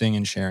posting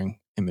and sharing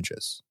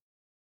images.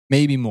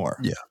 Maybe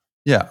more.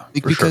 Yeah.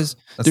 Because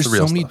there's the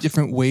real so many stuff.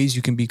 different ways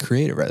you can be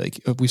creative, right?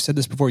 Like we've said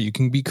this before, you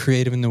can be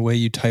creative in the way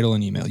you title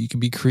an email. You can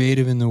be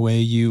creative in the way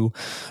you,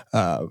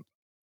 how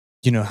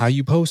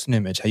you post an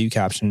image, how you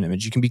caption an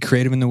image. You can be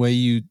creative in the way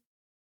you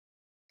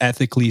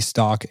ethically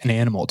stalk an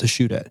animal to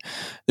shoot it.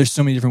 There's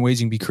so many different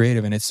ways you can be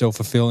creative, and it's so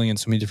fulfilling in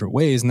so many different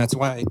ways. And that's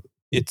why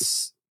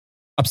it's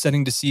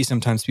upsetting to see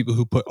sometimes people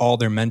who put all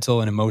their mental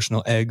and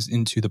emotional eggs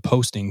into the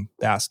posting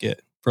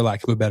basket, for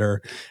lack of a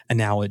better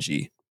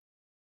analogy.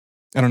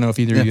 I don't know if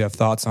either of you have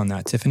thoughts on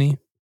that, Tiffany.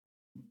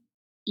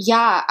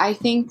 Yeah, I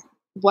think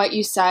what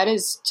you said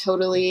is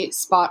totally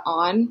spot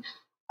on.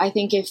 I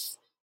think if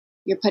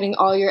you're putting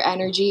all your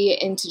energy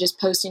into just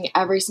posting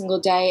every single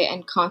day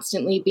and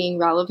constantly being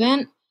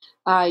relevant,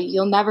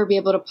 you'll never be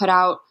able to put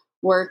out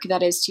work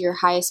that is to your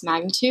highest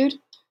magnitude.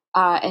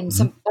 That's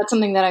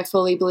something that I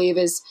fully believe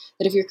is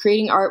that if you're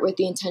creating art with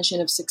the intention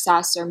of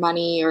success or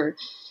money or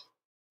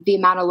the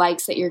amount of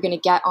likes that you're going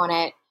to get on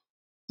it,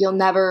 you'll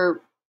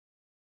never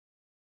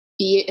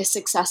be a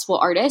successful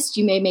artist.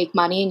 You may make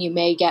money and you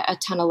may get a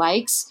ton of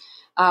likes,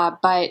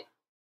 but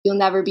you'll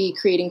never be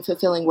creating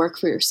fulfilling work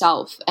for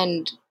yourself.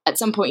 And at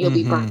some point you'll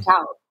be burnt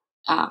out.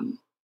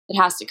 It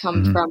has to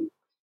come from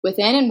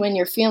within and when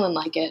you're feeling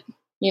like it,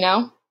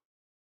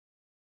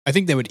 I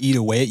think that would eat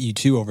away at you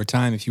too over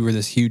time if you were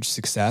this huge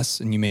success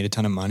and you made a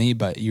ton of money,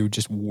 but you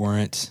just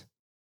weren't,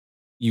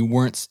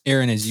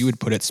 Aaron, as you would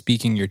put it,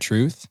 speaking your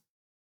truth.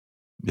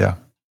 Yeah.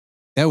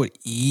 That would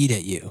eat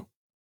at you.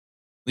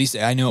 At least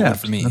I know it would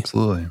for me.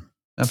 Absolutely.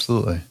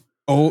 Absolutely.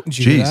 Oh, did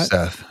you hear that?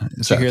 Seth.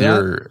 Did Seth, you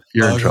hear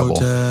you're in trouble.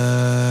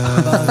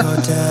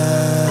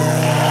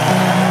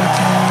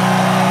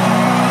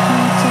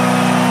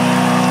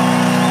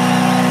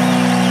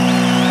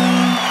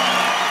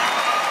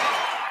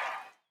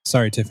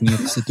 Sorry, Tiffany, you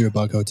have to sit through a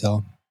bug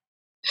hotel.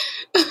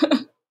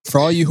 For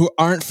all you who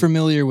aren't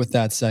familiar with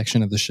that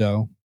section of the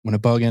show, when a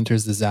bug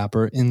enters the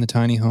zapper in the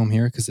tiny home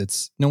here,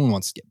 because no one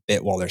wants to get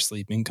bit while they're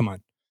sleeping. Come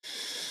on.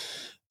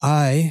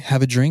 I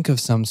have a drink of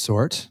some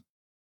sort,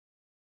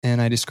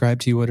 and I describe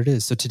to you what it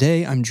is. So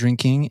today I'm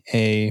drinking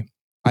I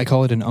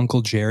call it an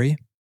Uncle Jerry.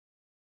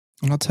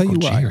 And I'll tell you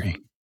why. Jerry.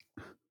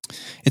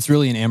 It's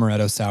really an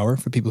amaretto sour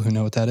for people who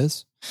know what that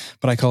is.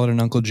 But I call it an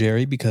Uncle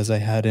Jerry because I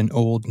had an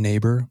old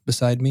neighbor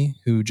beside me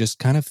who just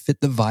kind of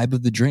fit the vibe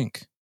of the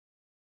drink.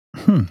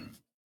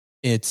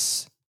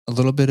 It's a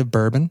little bit of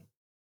bourbon,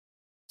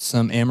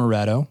 some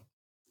amaretto,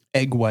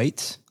 egg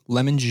white,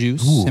 lemon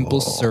juice,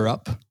 simple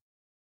syrup,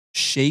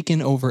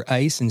 shaken over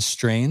ice and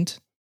strained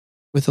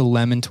with a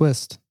lemon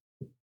twist.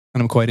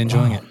 And I'm quite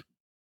enjoying it.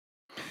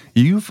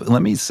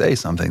 Let me say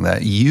something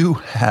that you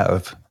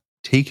have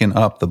taken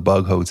up the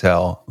Bug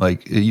Hotel.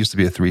 Like, it used to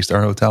be a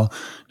 3-star hotel.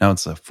 Now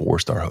it's a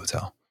 4-star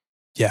hotel.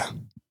 Yeah.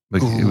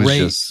 Like, it was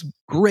just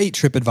great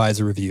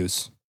TripAdvisor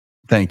reviews.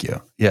 Thank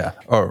you. Yeah.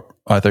 Or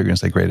I thought you were going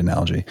to say great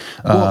analogy.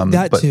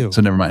 That too.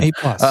 So never mind.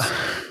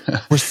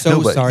 A+. We're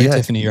so sorry,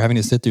 Tiffany, you're having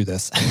to sit through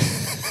this.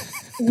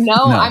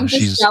 No, I'm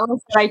just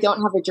jealous that I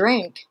don't have a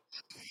drink.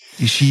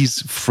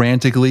 She's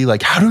frantically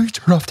like, how do we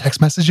turn off text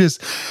messages?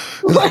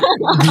 Like,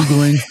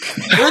 Googling,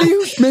 how do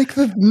you make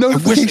the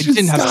notifications I wish I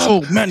didn't stop? have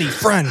so many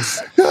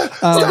friends.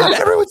 Stop,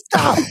 everyone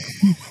stop.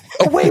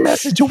 Away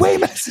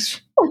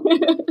message.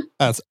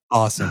 That's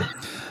awesome.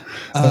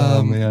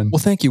 Oh, man. Well,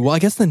 thank you. Well, I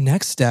guess the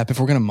next step, if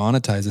we're going to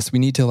monetize this, we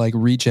need to like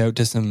reach out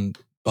to some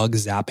bug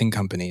zapping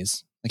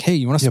companies. Like, hey,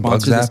 you want to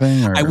sponsor this?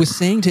 I was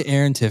saying to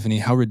Aaron, Tiffany,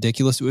 how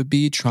ridiculous it would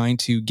be trying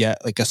to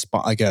get like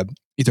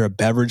either a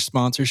beverage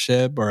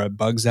sponsorship or a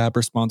bug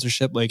zapper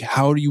sponsorship. Like,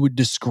 how you would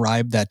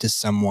describe that to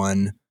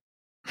someone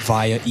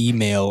via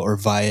email or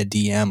via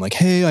DM? Like,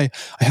 hey, I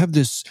have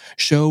this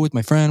show with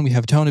my friend. We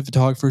have talented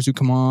photographers who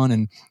come on,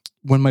 and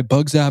when my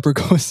bug zapper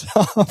goes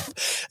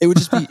off, it would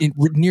just be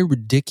near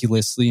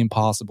ridiculously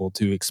impossible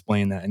to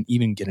explain that and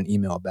even get an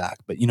email back.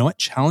 But you know what?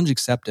 Challenge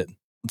accepted.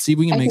 Let's see if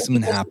we can make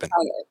something happen.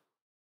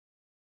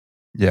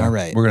 Yeah. All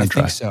right. We're going to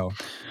try. I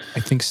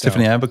think so.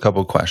 Tiffany, I have a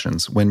couple of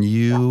questions. When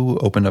you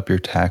opened up your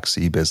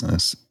taxi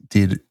business,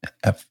 did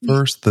at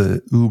first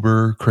the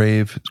Uber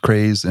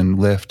craze and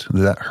Lyft,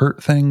 did that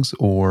hurt things,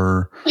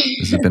 or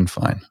has it been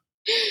fine?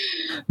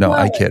 No,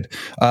 I kid.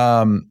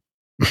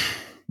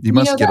 You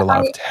must get a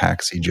lot of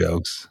taxi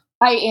jokes.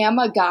 I am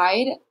a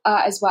guide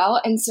as well.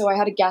 And so I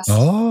had a guest a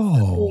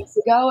few weeks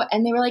ago,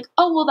 and they were like,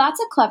 oh, well, that's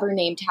a clever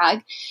name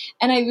tag.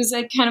 And I was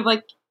kind of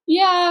like,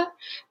 yeah.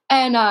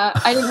 And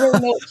I didn't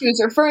really know what she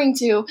was referring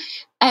to.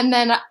 And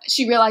then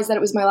she realized that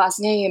it was my last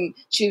name.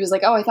 She was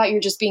like, oh, I thought you were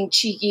just being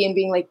cheeky and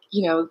being like,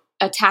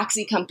 a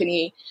taxi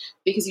company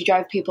because you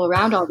drive people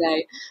around all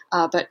day.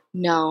 But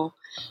no.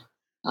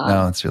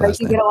 No, it's your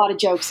last name. I get a lot of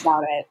jokes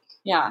about it.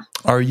 Yeah.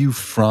 Are you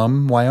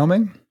from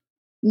Wyoming?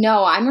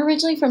 No, I'm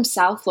originally from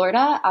South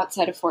Florida,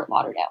 outside of Fort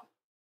Lauderdale.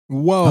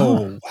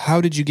 Whoa.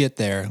 How did you get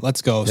there?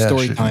 Let's go.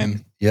 Story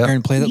time. Yep.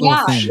 Aaron, play that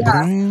little thing.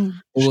 Yeah.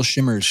 Little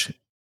shimmers.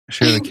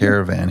 Share the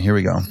caravan. Here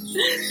we go.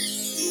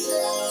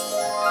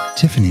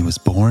 Tiffany was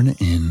born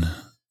in.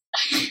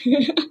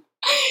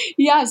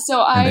 Yeah,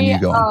 so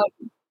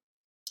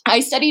I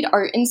studied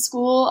art in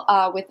school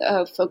with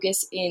a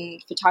focus in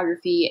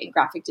photography and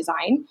graphic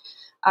design.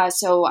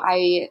 So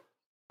I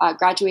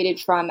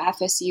graduated from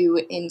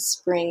FSU in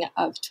spring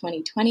of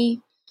 2020.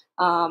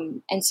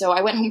 And so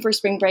I went home for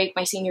spring break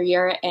my senior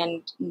year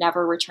and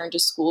never returned to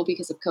school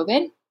because of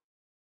COVID.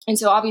 And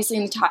so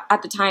obviously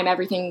at the time,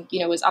 everything,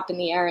 was up in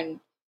the air and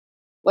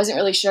wasn't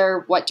really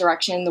sure what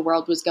direction the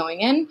world was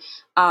going in.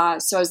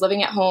 So I was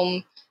living at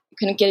home,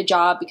 couldn't get a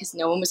job because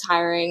no one was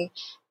hiring.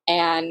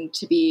 And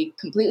to be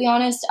completely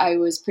honest, I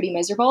was pretty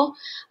miserable.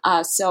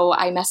 So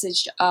I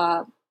messaged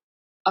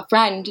a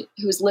friend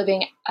who was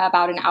living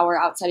about an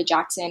hour outside of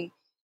Jackson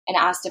and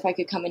asked if I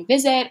could come and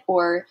visit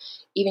or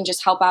even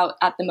just help out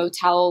at the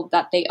motel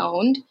that they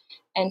owned.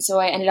 And so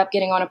I ended up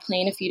getting on a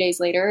plane a few days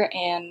later,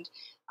 and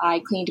I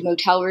cleaned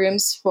motel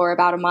rooms for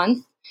about a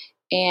month.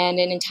 And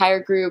an entire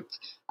group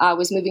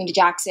was moving to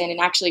Jackson. And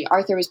actually,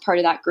 Arthur was part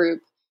of that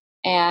group.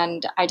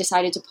 And I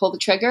decided to pull the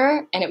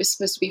trigger, and it was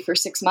supposed to be for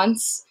 6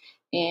 months.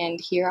 And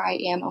here I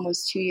am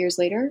almost 2 years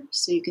later.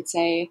 So you could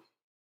say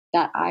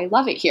that I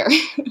love it here.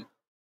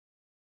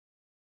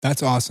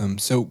 That's awesome.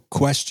 So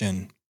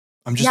question,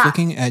 I'm just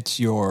looking at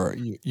your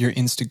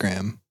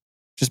Instagram,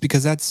 just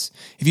because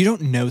if you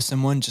don't know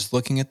someone, just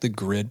looking at the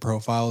grid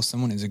profile of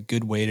someone is a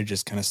good way to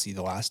just kind of see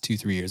the last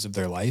 2-3 years of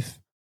their life.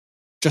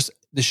 Just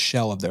the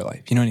shell of their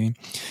life. You know what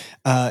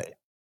I mean?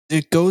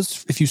 It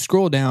goes, if you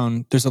scroll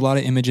down, there's a lot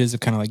of images of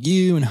kind of like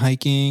you and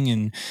hiking,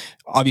 and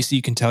obviously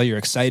you can tell you're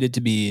excited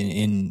to be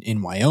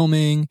in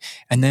Wyoming,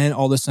 and then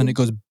all of a sudden it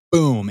goes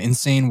boom,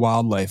 insane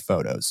wildlife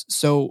photos.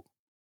 So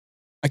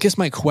I guess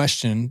my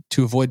question,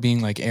 to avoid being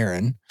like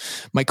Aaron,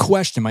 my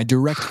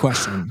direct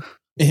question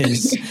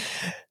is,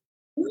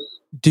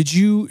 did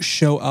you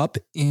show up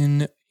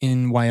in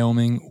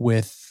Wyoming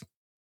with,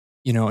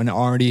 you know, and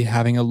already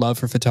having a love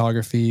for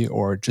photography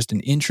or just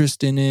an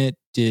interest in it?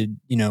 Did,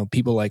 you know,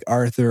 people like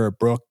Arthur or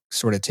Brooke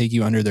sort of take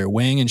you under their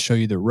wing and show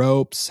you the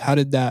ropes? How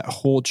did that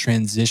whole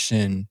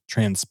transition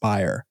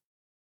transpire?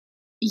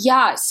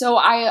 Yeah, so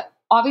I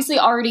obviously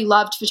already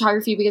loved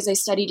photography because I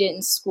studied it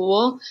in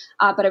school,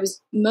 but I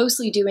was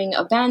mostly doing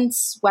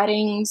events,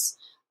 weddings,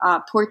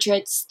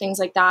 portraits, things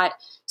like that.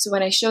 So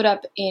when I showed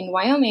up in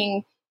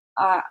Wyoming,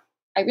 I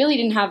really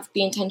didn't have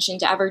the intention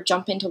to ever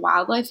jump into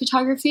wildlife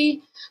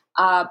photography,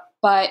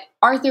 but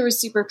Arthur was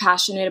super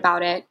passionate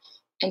about it.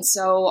 And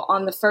so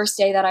on the first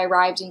day that I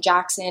arrived in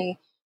Jackson,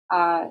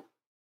 I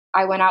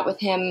went out with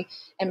him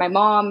and my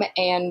mom,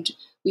 and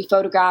we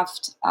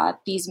photographed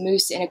these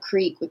moose in a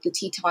creek with the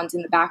Tetons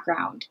in the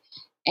background.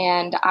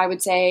 And I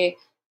would say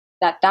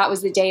that that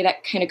was the day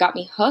that kind of got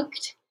me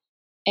hooked.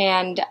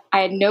 And I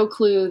had no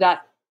clue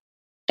that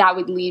that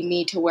would lead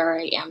me to where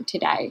I am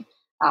today.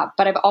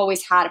 But I've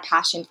always had a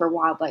passion for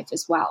wildlife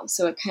as well.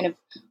 So it kind of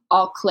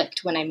all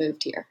clicked when I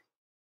moved here.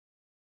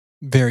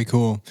 Very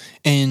cool.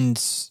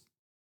 And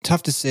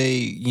tough to say,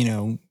 you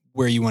know,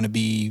 where you want to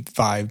be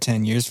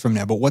 5-10 years from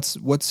now, but what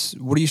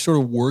are you sort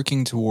of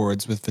working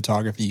towards with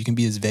photography? You can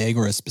be as vague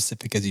or as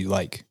specific as you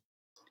like.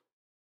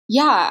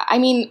 Yeah, I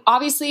mean,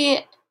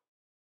 obviously,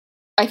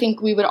 I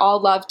think we would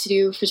all love to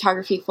do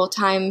photography full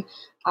time,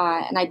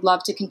 and I'd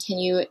love to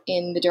continue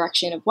in the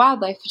direction of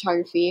wildlife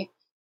photography.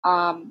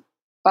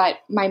 But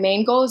my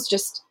main goal is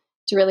just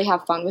to really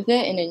have fun with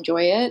it and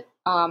enjoy it.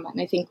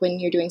 And I think when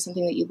you're doing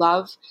something that you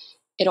love,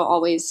 it'll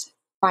always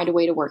find a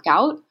way to work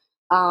out.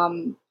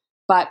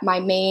 But my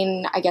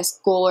main, I guess,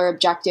 goal or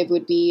objective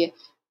would be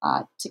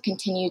to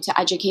continue to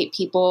educate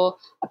people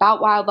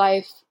about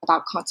wildlife,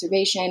 about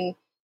conservation,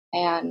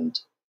 and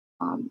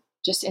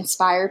just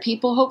inspire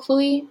people,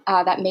 hopefully,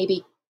 that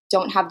maybe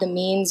don't have the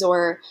means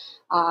or,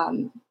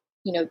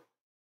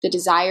 the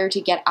desire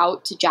to get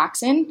out to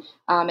Jackson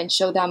and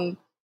show them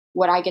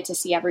what I get to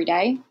see every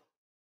day.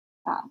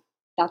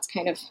 That's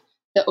kind of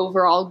the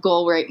overall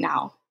goal right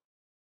now.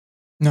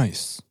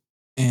 Nice.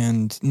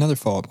 And another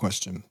follow-up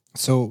question.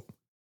 So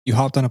you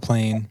hopped on a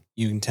plane,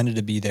 you intended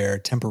to be there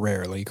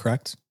temporarily,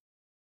 correct?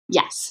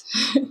 Yes.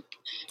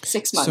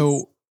 6 months.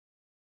 So,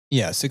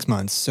 yeah, 6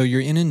 months. So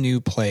you're in a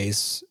new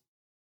place.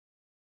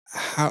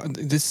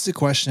 This is a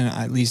question,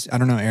 at least, I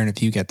don't know, Aaron,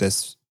 if you get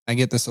this. I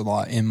get this a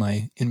lot in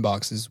my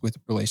inboxes with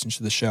relation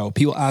to the show.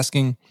 People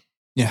asking,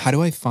 you know, how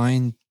do I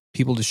find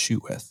people to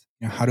shoot with?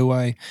 You know, how do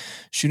I,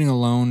 shooting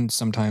alone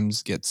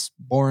sometimes gets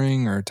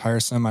boring or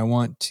tiresome. I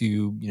want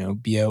to, you know,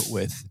 be out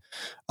with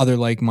other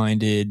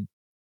like-minded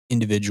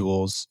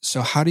individuals.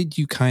 So how did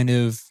you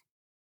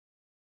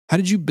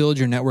build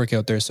your network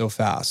out there so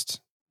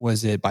fast?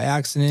 Was it by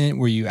accident?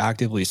 Were you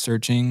actively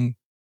searching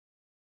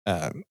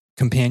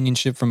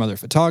companionship from other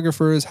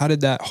photographers? How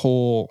did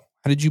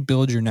you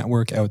build your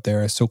network out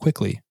there so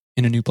quickly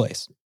in a new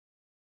place?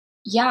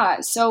 Yeah,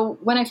 so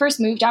when I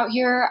first moved out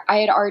here, I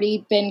had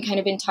already been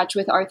kind of in touch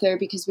with Arthur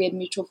because we had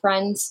mutual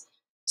friends.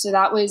 So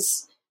that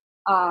was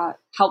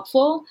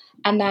helpful.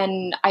 And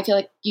then I feel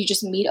like you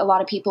just meet a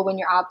lot of people when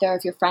you're out there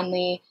if you're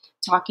friendly,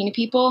 talking to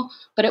people.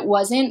 But it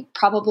wasn't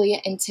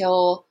probably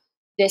until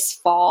this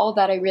fall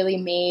that I really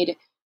made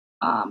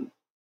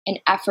an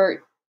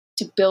effort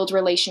to build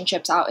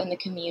relationships out in the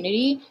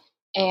community.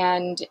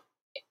 And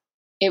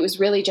it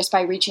was really just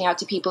by reaching out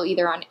to people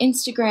either on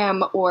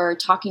Instagram or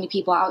talking to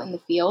people out in the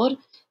field.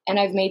 And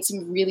I've made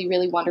some really,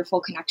 really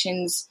wonderful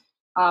connections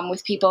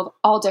with people of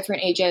all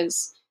different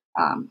ages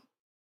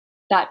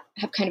that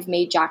have kind of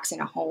made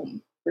Jackson a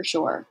home for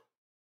sure.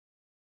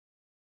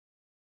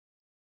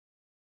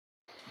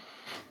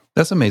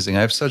 That's amazing.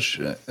 I have such,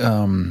 I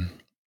don't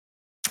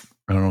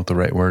know what the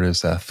right word is,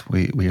 Seth.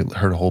 We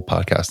heard a whole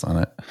podcast on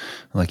it,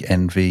 like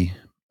envy,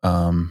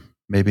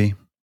 maybe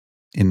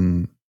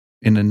in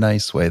a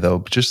nice way though,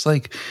 but just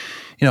like,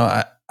 you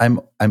know,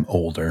 I'm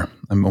older.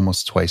 I'm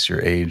almost twice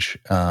your age.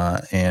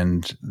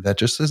 And that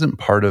just isn't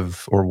part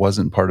of, or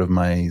wasn't part of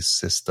my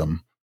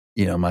system,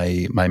 you know,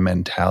 my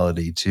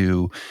mentality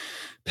to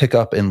pick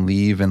up and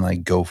leave and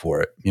like go for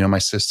it. You know, my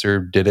sister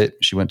did it.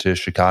 She went to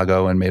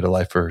Chicago and made a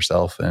life for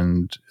herself.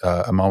 And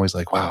I'm always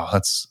like, wow,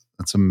 that's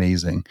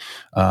amazing.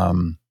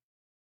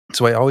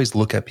 So I always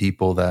look at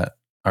people that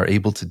are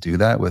able to do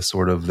that with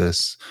sort of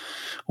this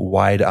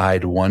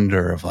wide-eyed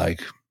wonder of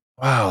like,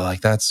 wow, like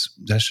that's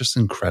just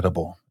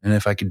incredible. And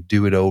if I could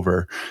do it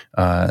over,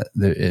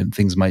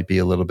 things might be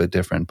a little bit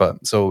different.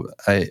 But so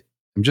I'm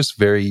just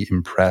very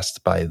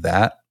impressed by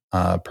that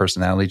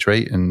personality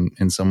trait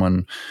in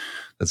someone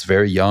that's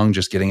very young,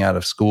 just getting out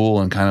of school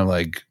and kind of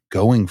like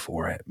going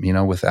for it,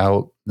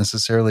 without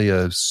necessarily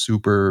a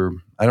super,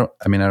 I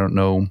don't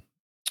know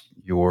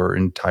your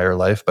entire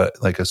life, but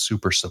like a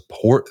super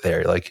support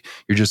there. Like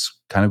you're just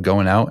kind of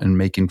going out and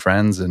making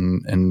friends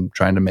and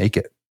trying to make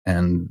it.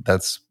 And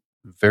that's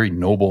very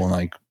noble and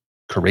like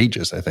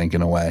courageous, I think,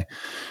 in a way.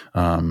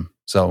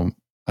 So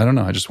I don't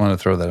know. I just want to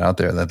throw that out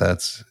there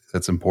that's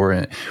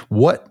important.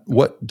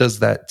 What does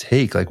that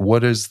take? Like,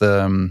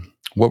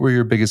 what were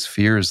your biggest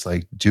fears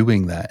like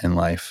doing that in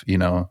life?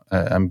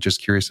 I'm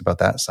just curious about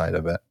that side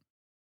of it.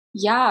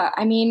 Yeah.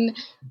 I mean,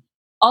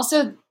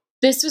 also,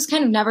 this was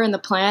kind of never in the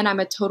plan.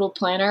 I'm a total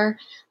planner,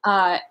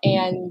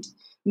 and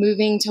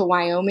moving to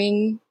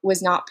Wyoming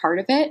was not part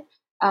of it.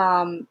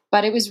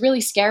 But it was really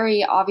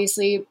scary,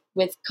 obviously,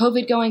 with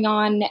COVID going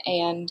on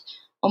and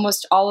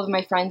almost all of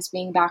my friends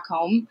being back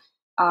home.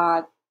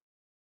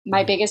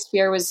 My biggest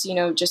fear was,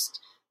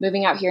 just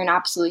moving out here and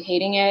absolutely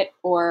hating it,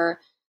 or,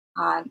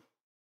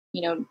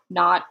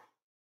 not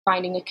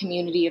finding a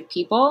community of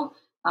people.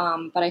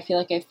 But I feel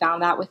like I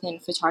found that within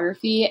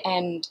photography.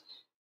 And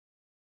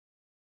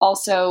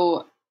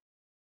also,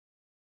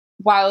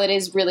 while it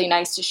is really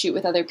nice to shoot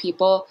with other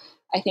people,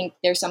 I think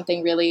there's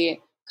something really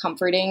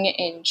comforting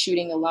in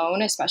shooting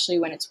alone, especially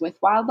when it's with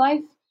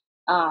wildlife.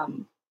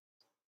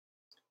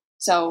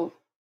 So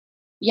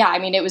yeah, I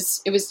mean, it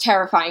was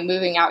terrifying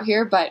moving out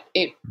here, but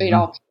it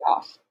all paid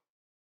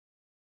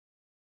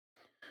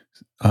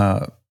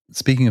off.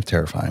 Speaking of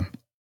terrifying,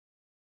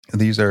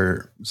 these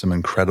are some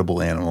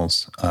incredible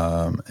animals,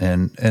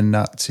 and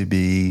not to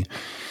be,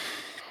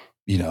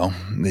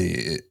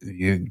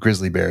 the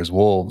grizzly bears,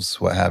 wolves,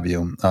 what have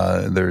you.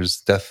 There's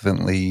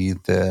definitely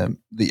the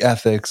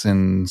ethics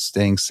and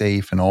staying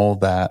safe and all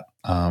that.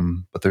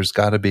 But there's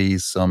got to be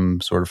some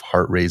sort of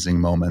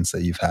heart-raising moments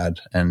that you've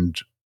had, and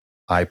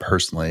I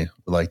personally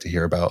would like to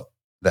hear about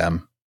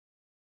them,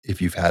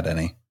 if you've had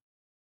any.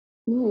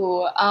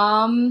 Ooh,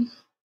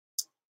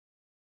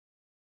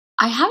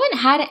 I haven't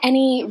had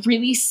any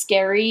really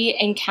scary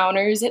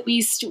encounters, at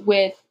least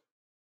with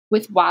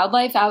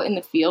wildlife out in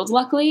the field,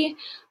 luckily.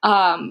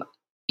 A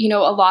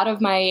lot of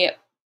my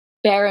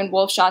bear and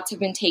wolf shots have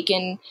been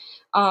taken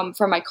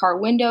from my car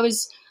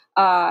windows.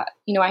 I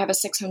have a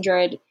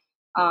 600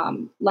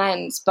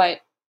 lens,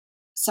 but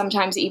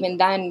sometimes even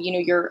then,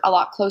 you're a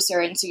lot closer,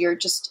 and so you're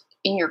just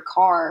in your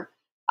car.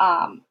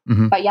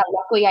 But yeah,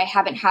 luckily I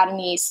haven't had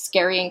any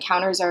scary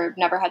encounters, or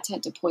never had to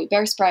deploy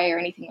bear spray or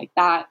anything like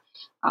that,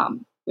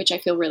 which I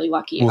feel really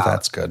lucky about. Well,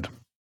 that's good.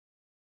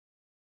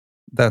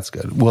 That's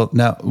good. Well,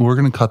 now we're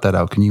going to cut that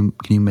out. Can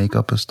you make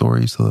up a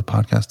story so the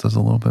podcast does a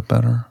little bit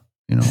better?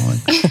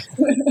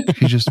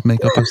 If you just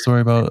make up a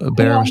story about a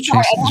bear was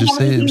chasing, just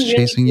say it was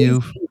chasing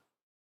you.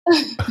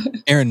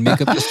 Aaron,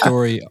 make up a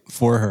story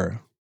for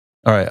her.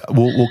 All right,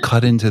 we'll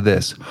cut into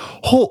this.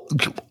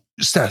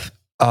 Steph,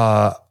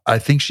 I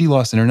think she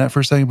lost internet for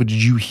a second, but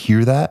did you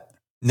hear that?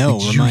 No,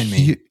 remind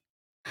me.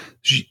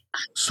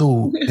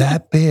 So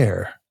that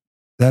bear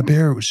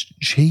was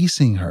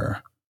chasing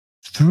her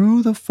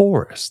through the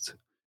forest.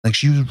 Like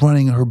she was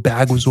running, her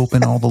bag was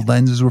open, all the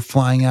lenses were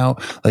flying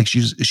out. Like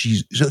she's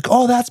like,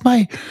 oh, that's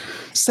my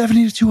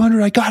 70 to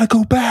 200. I gotta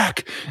go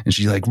back. And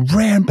she like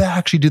ran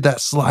back. She did that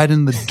slide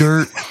in the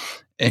dirt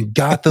and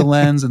got the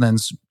lens and then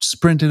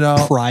sprinted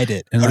out. Pried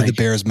it out of the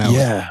bear's mouth.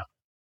 Yeah.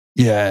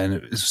 Yeah. And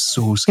it was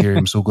so scary.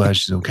 I'm so glad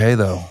she's okay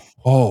though.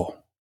 Oh.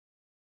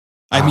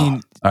 I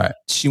mean, all right.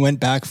 She went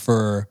back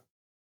for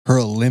her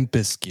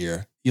Olympus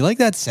gear. You like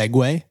that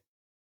segue?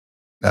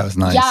 That was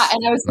nice. Yeah,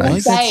 and I was going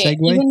to say,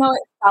 segue? even though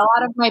it fell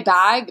out of my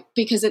bag,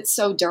 because it's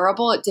so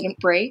durable, it didn't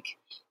break,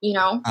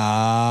 Fell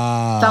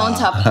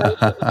into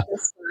a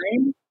this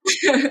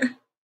time.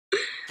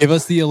 Give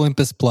us the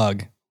Olympus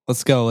plug.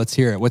 Let's go. Let's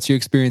hear it. What's your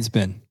experience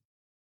been?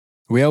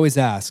 We always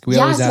ask. We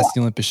always ask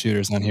the Olympus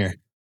shooters on here.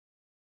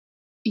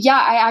 Yeah,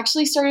 I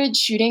actually started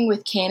shooting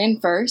with Canon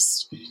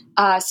first.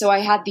 So I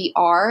had the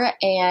R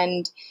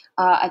and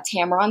a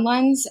Tamron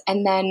lens,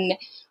 and then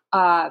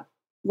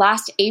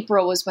last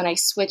April was when I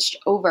switched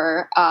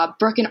over.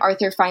 Brooke and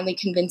Arthur finally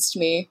convinced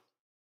me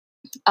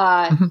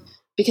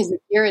because the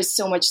gear is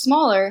so much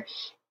smaller.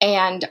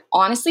 And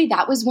honestly,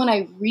 that was when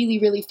I really,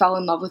 really fell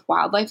in love with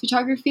wildlife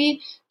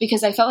photography,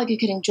 because I felt like I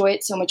could enjoy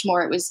it so much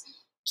more. It was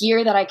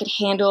gear that I could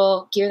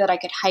handle, gear that I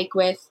could hike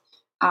with.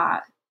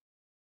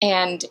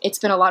 And it's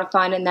been a lot of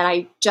fun. And then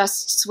I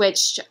just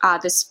switched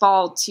this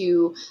fall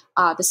to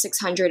the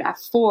 600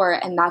 f4,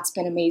 and that's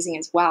been amazing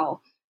as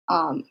well.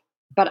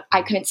 But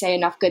I couldn't say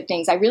enough good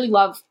things. I really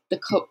love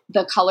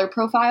the color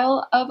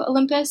profile of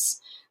Olympus.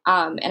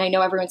 And I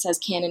know everyone says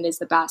Canon is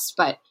the best,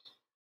 but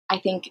I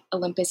think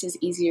Olympus is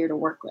easier to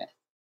work with.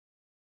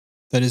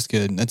 That is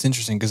good. That's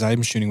interesting, because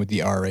I'm shooting with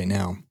the R right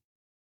now.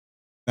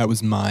 That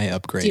was my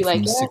upgrade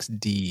from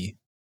 6D.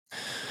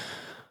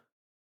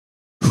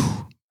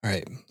 All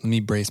right, let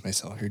me brace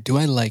myself here. Do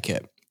I like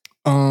it?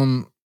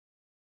 I'm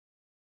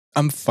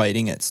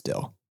fighting it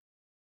still,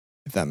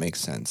 if that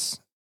makes sense.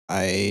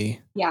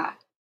 I'm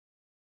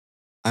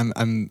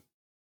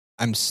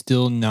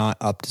still not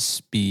up to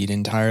speed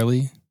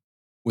entirely.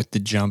 with the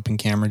jump in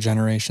camera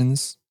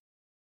generations.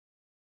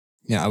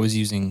 Yeah,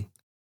 I'm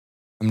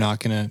not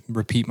going to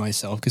repeat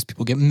myself because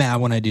people get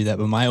mad when I do that,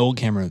 but my old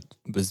camera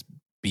was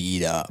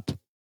beat up,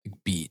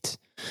 beat.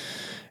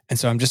 And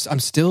so I'm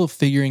still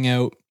figuring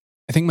out,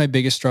 I think my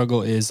biggest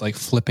struggle is like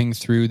flipping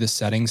through the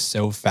settings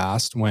so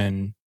fast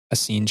when a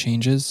scene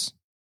changes,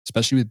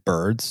 especially with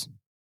birds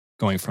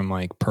going from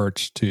like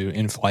perch to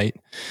in flight.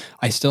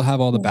 I still have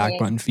all the back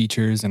button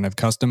features and I've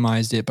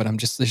customized it, but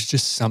there's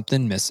just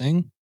something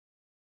missing.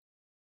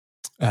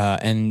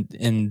 And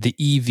the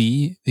EV,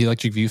 the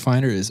electric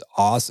viewfinder, is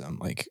awesome.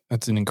 Like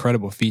that's an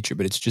incredible feature,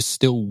 but it's just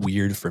still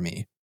weird for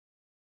me.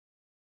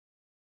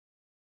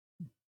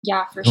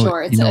 Yeah, for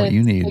sure. You know what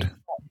you need?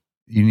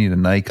 You need a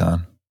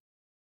Nikon.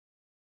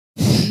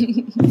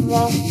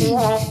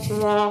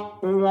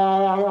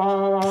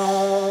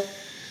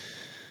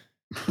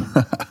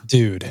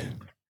 Dude,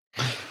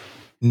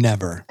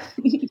 never.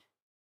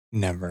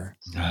 Never.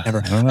 I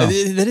don't know.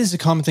 That is a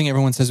common thing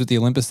everyone says with the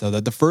Olympus, though,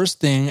 that the first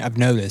thing I've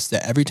noticed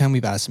that every time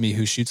we've asked somebody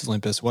who shoots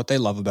Olympus what they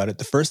love about it,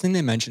 the first thing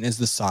they mention is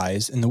the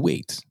size and the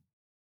weight.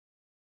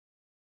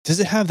 Does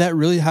it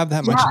really have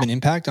that much of an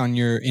impact on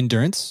your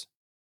endurance?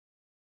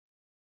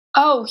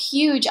 Oh,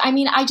 huge. I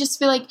mean, I just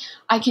feel like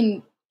I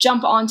can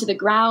jump onto the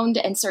ground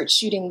and start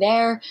shooting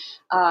there.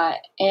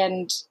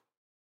 And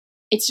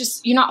it's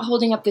just, you're not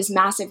holding up this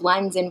massive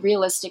lens. And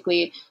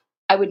realistically,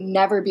 I would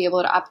never be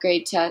able to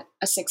upgrade to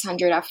a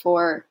 600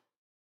 f4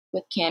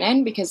 with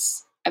Canon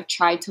because I've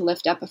tried to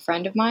lift up a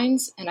friend of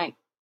mine's and I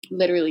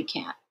literally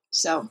can't.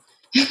 So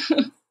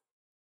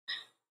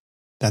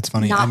that's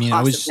funny. Not I mean,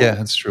 possible. Yeah,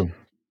 that's true.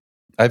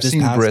 I've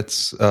seen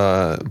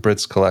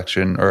Brit's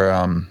collection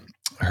or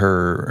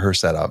her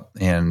setup,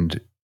 and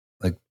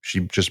like she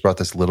just brought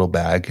this little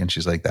bag and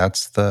she's like,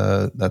 that's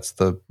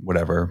the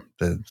whatever,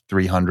 the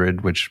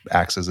 300, which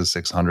acts as a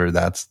 600.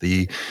 That's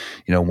the,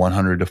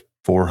 100 to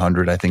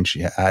 400. I think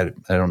she had,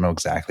 I don't know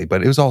exactly,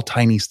 but it was all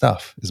tiny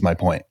stuff is my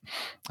point.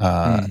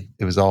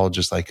 It was all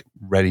just like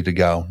ready to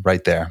go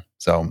right there.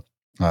 So,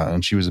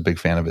 and she was a big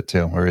fan of it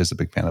too, or is a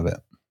big fan of it.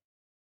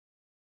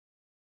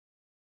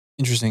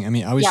 Interesting. I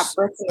mean, I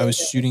was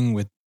shooting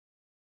with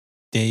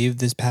Dave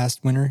this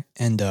past winter,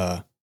 and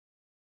I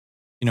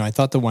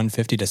thought the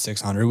 150 to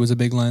 600 was a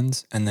big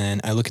lens, and then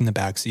I look in the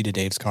back seat of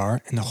Dave's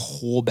car, and the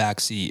whole back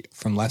seat,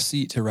 from left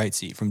seat to right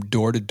seat, from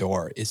door to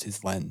door, is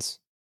his lens,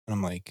 and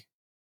I'm like,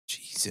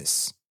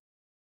 Jesus,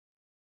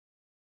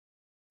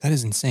 that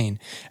is insane.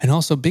 And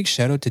also, big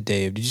shout out to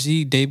Dave. Did you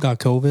see Dave got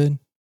COVID?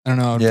 I don't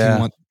know.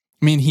 Yeah.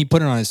 He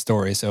put it on his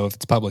story, so if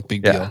it's public,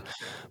 big deal.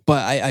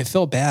 But I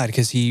felt bad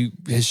because he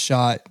has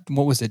shot,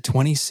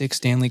 26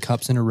 Stanley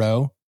Cups in a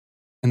row.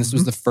 And this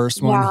was the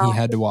first one he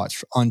had to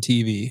watch on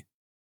TV.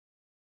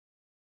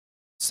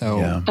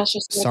 So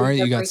sorry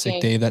you got sick,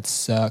 Dave. That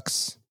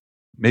sucks.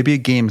 Maybe a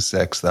game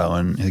 6 though,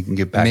 and he can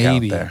get back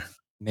out there.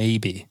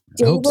 Maybe.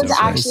 Dave was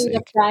actually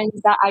the friend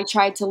that I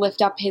tried to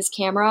lift up his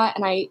camera,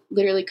 and I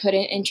literally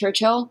couldn't in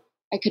Churchill.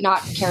 I could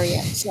not carry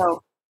it.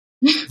 So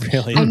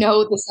really, I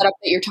know the setup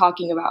that you're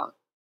talking about.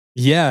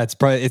 Yeah, it's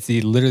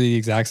literally the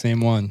exact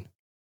same one.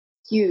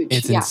 Huge.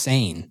 It's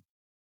insane.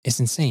 It's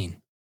insane.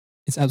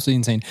 It's absolutely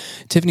insane.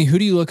 Tiffany, who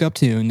do you look up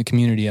to in the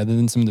community other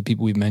than some of the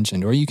people we've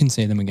mentioned, or you can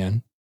say them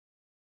again?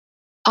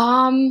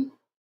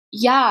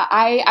 Yeah,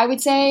 I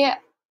would say,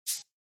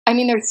 I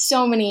mean, there's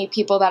so many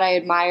people that I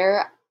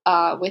admire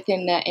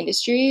within the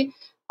industry.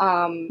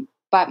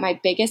 But my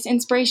biggest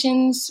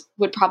inspirations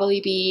would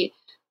probably be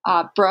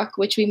Brooke,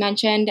 which we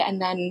mentioned,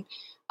 and then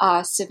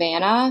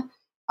Savannah,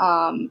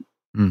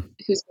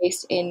 who's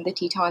based in the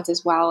Tetons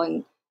as well.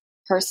 And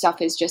her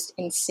stuff is just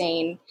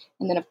insane.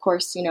 And then, of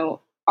course,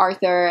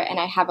 Arthur, and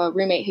I have a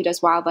roommate who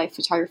does wildlife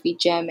photography,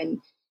 Jim, and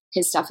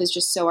his stuff is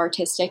just so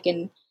artistic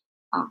and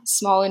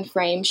small in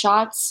frame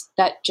shots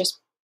that just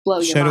blow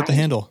your mind. Shout out the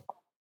handle.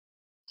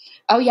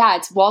 Oh yeah,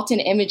 it's Walton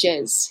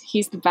Images.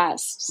 He's the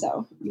best.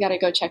 So you got to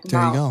go check him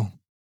out.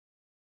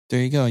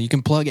 There you go. You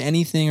can plug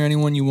anything or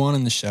anyone you want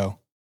in the show.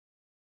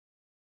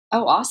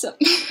 Oh, awesome.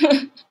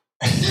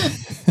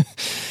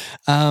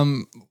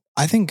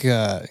 I think,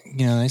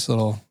 nice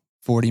little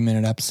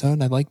 40-minute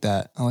episode. I like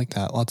that.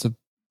 Lots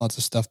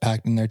of stuff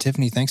packed in there.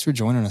 Tiffany, thanks for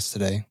joining us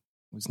today.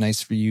 It was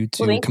nice for you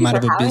to come out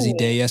of a busy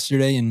day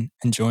yesterday and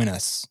join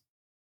us.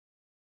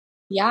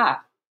 Yeah.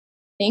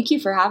 Thank you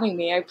for having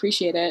me. I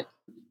appreciate it.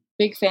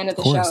 Big fan of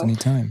the show. Of course,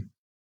 anytime.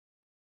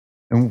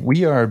 And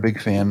we are a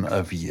big fan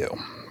of you.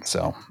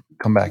 So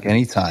come back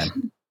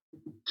anytime.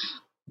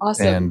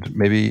 Awesome. And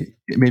maybe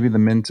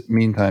the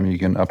meantime, you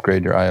can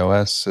upgrade your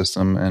iOS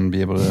system and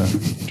be able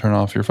to turn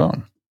off your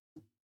phone.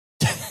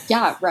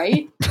 Yeah,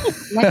 right?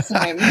 Next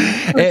time.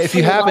 If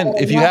you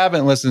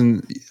haven't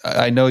listened,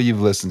 I know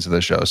you've listened to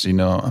the show, so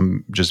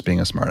I'm just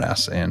being a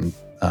smartass, and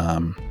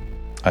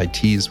I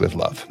tease with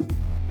love.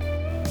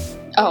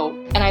 Oh,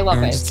 and I love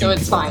Aaron it, so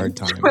it's fine. Aaron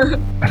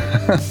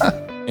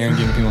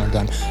giving people a hard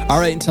time. All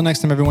right, until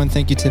next time, everyone.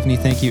 Thank you, Tiffany.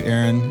 Thank you,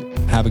 Aaron.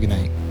 Have a good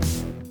night.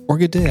 Or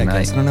good day, I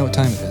guess. I don't know what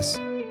time it is.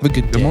 Have a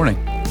good day. Good morning.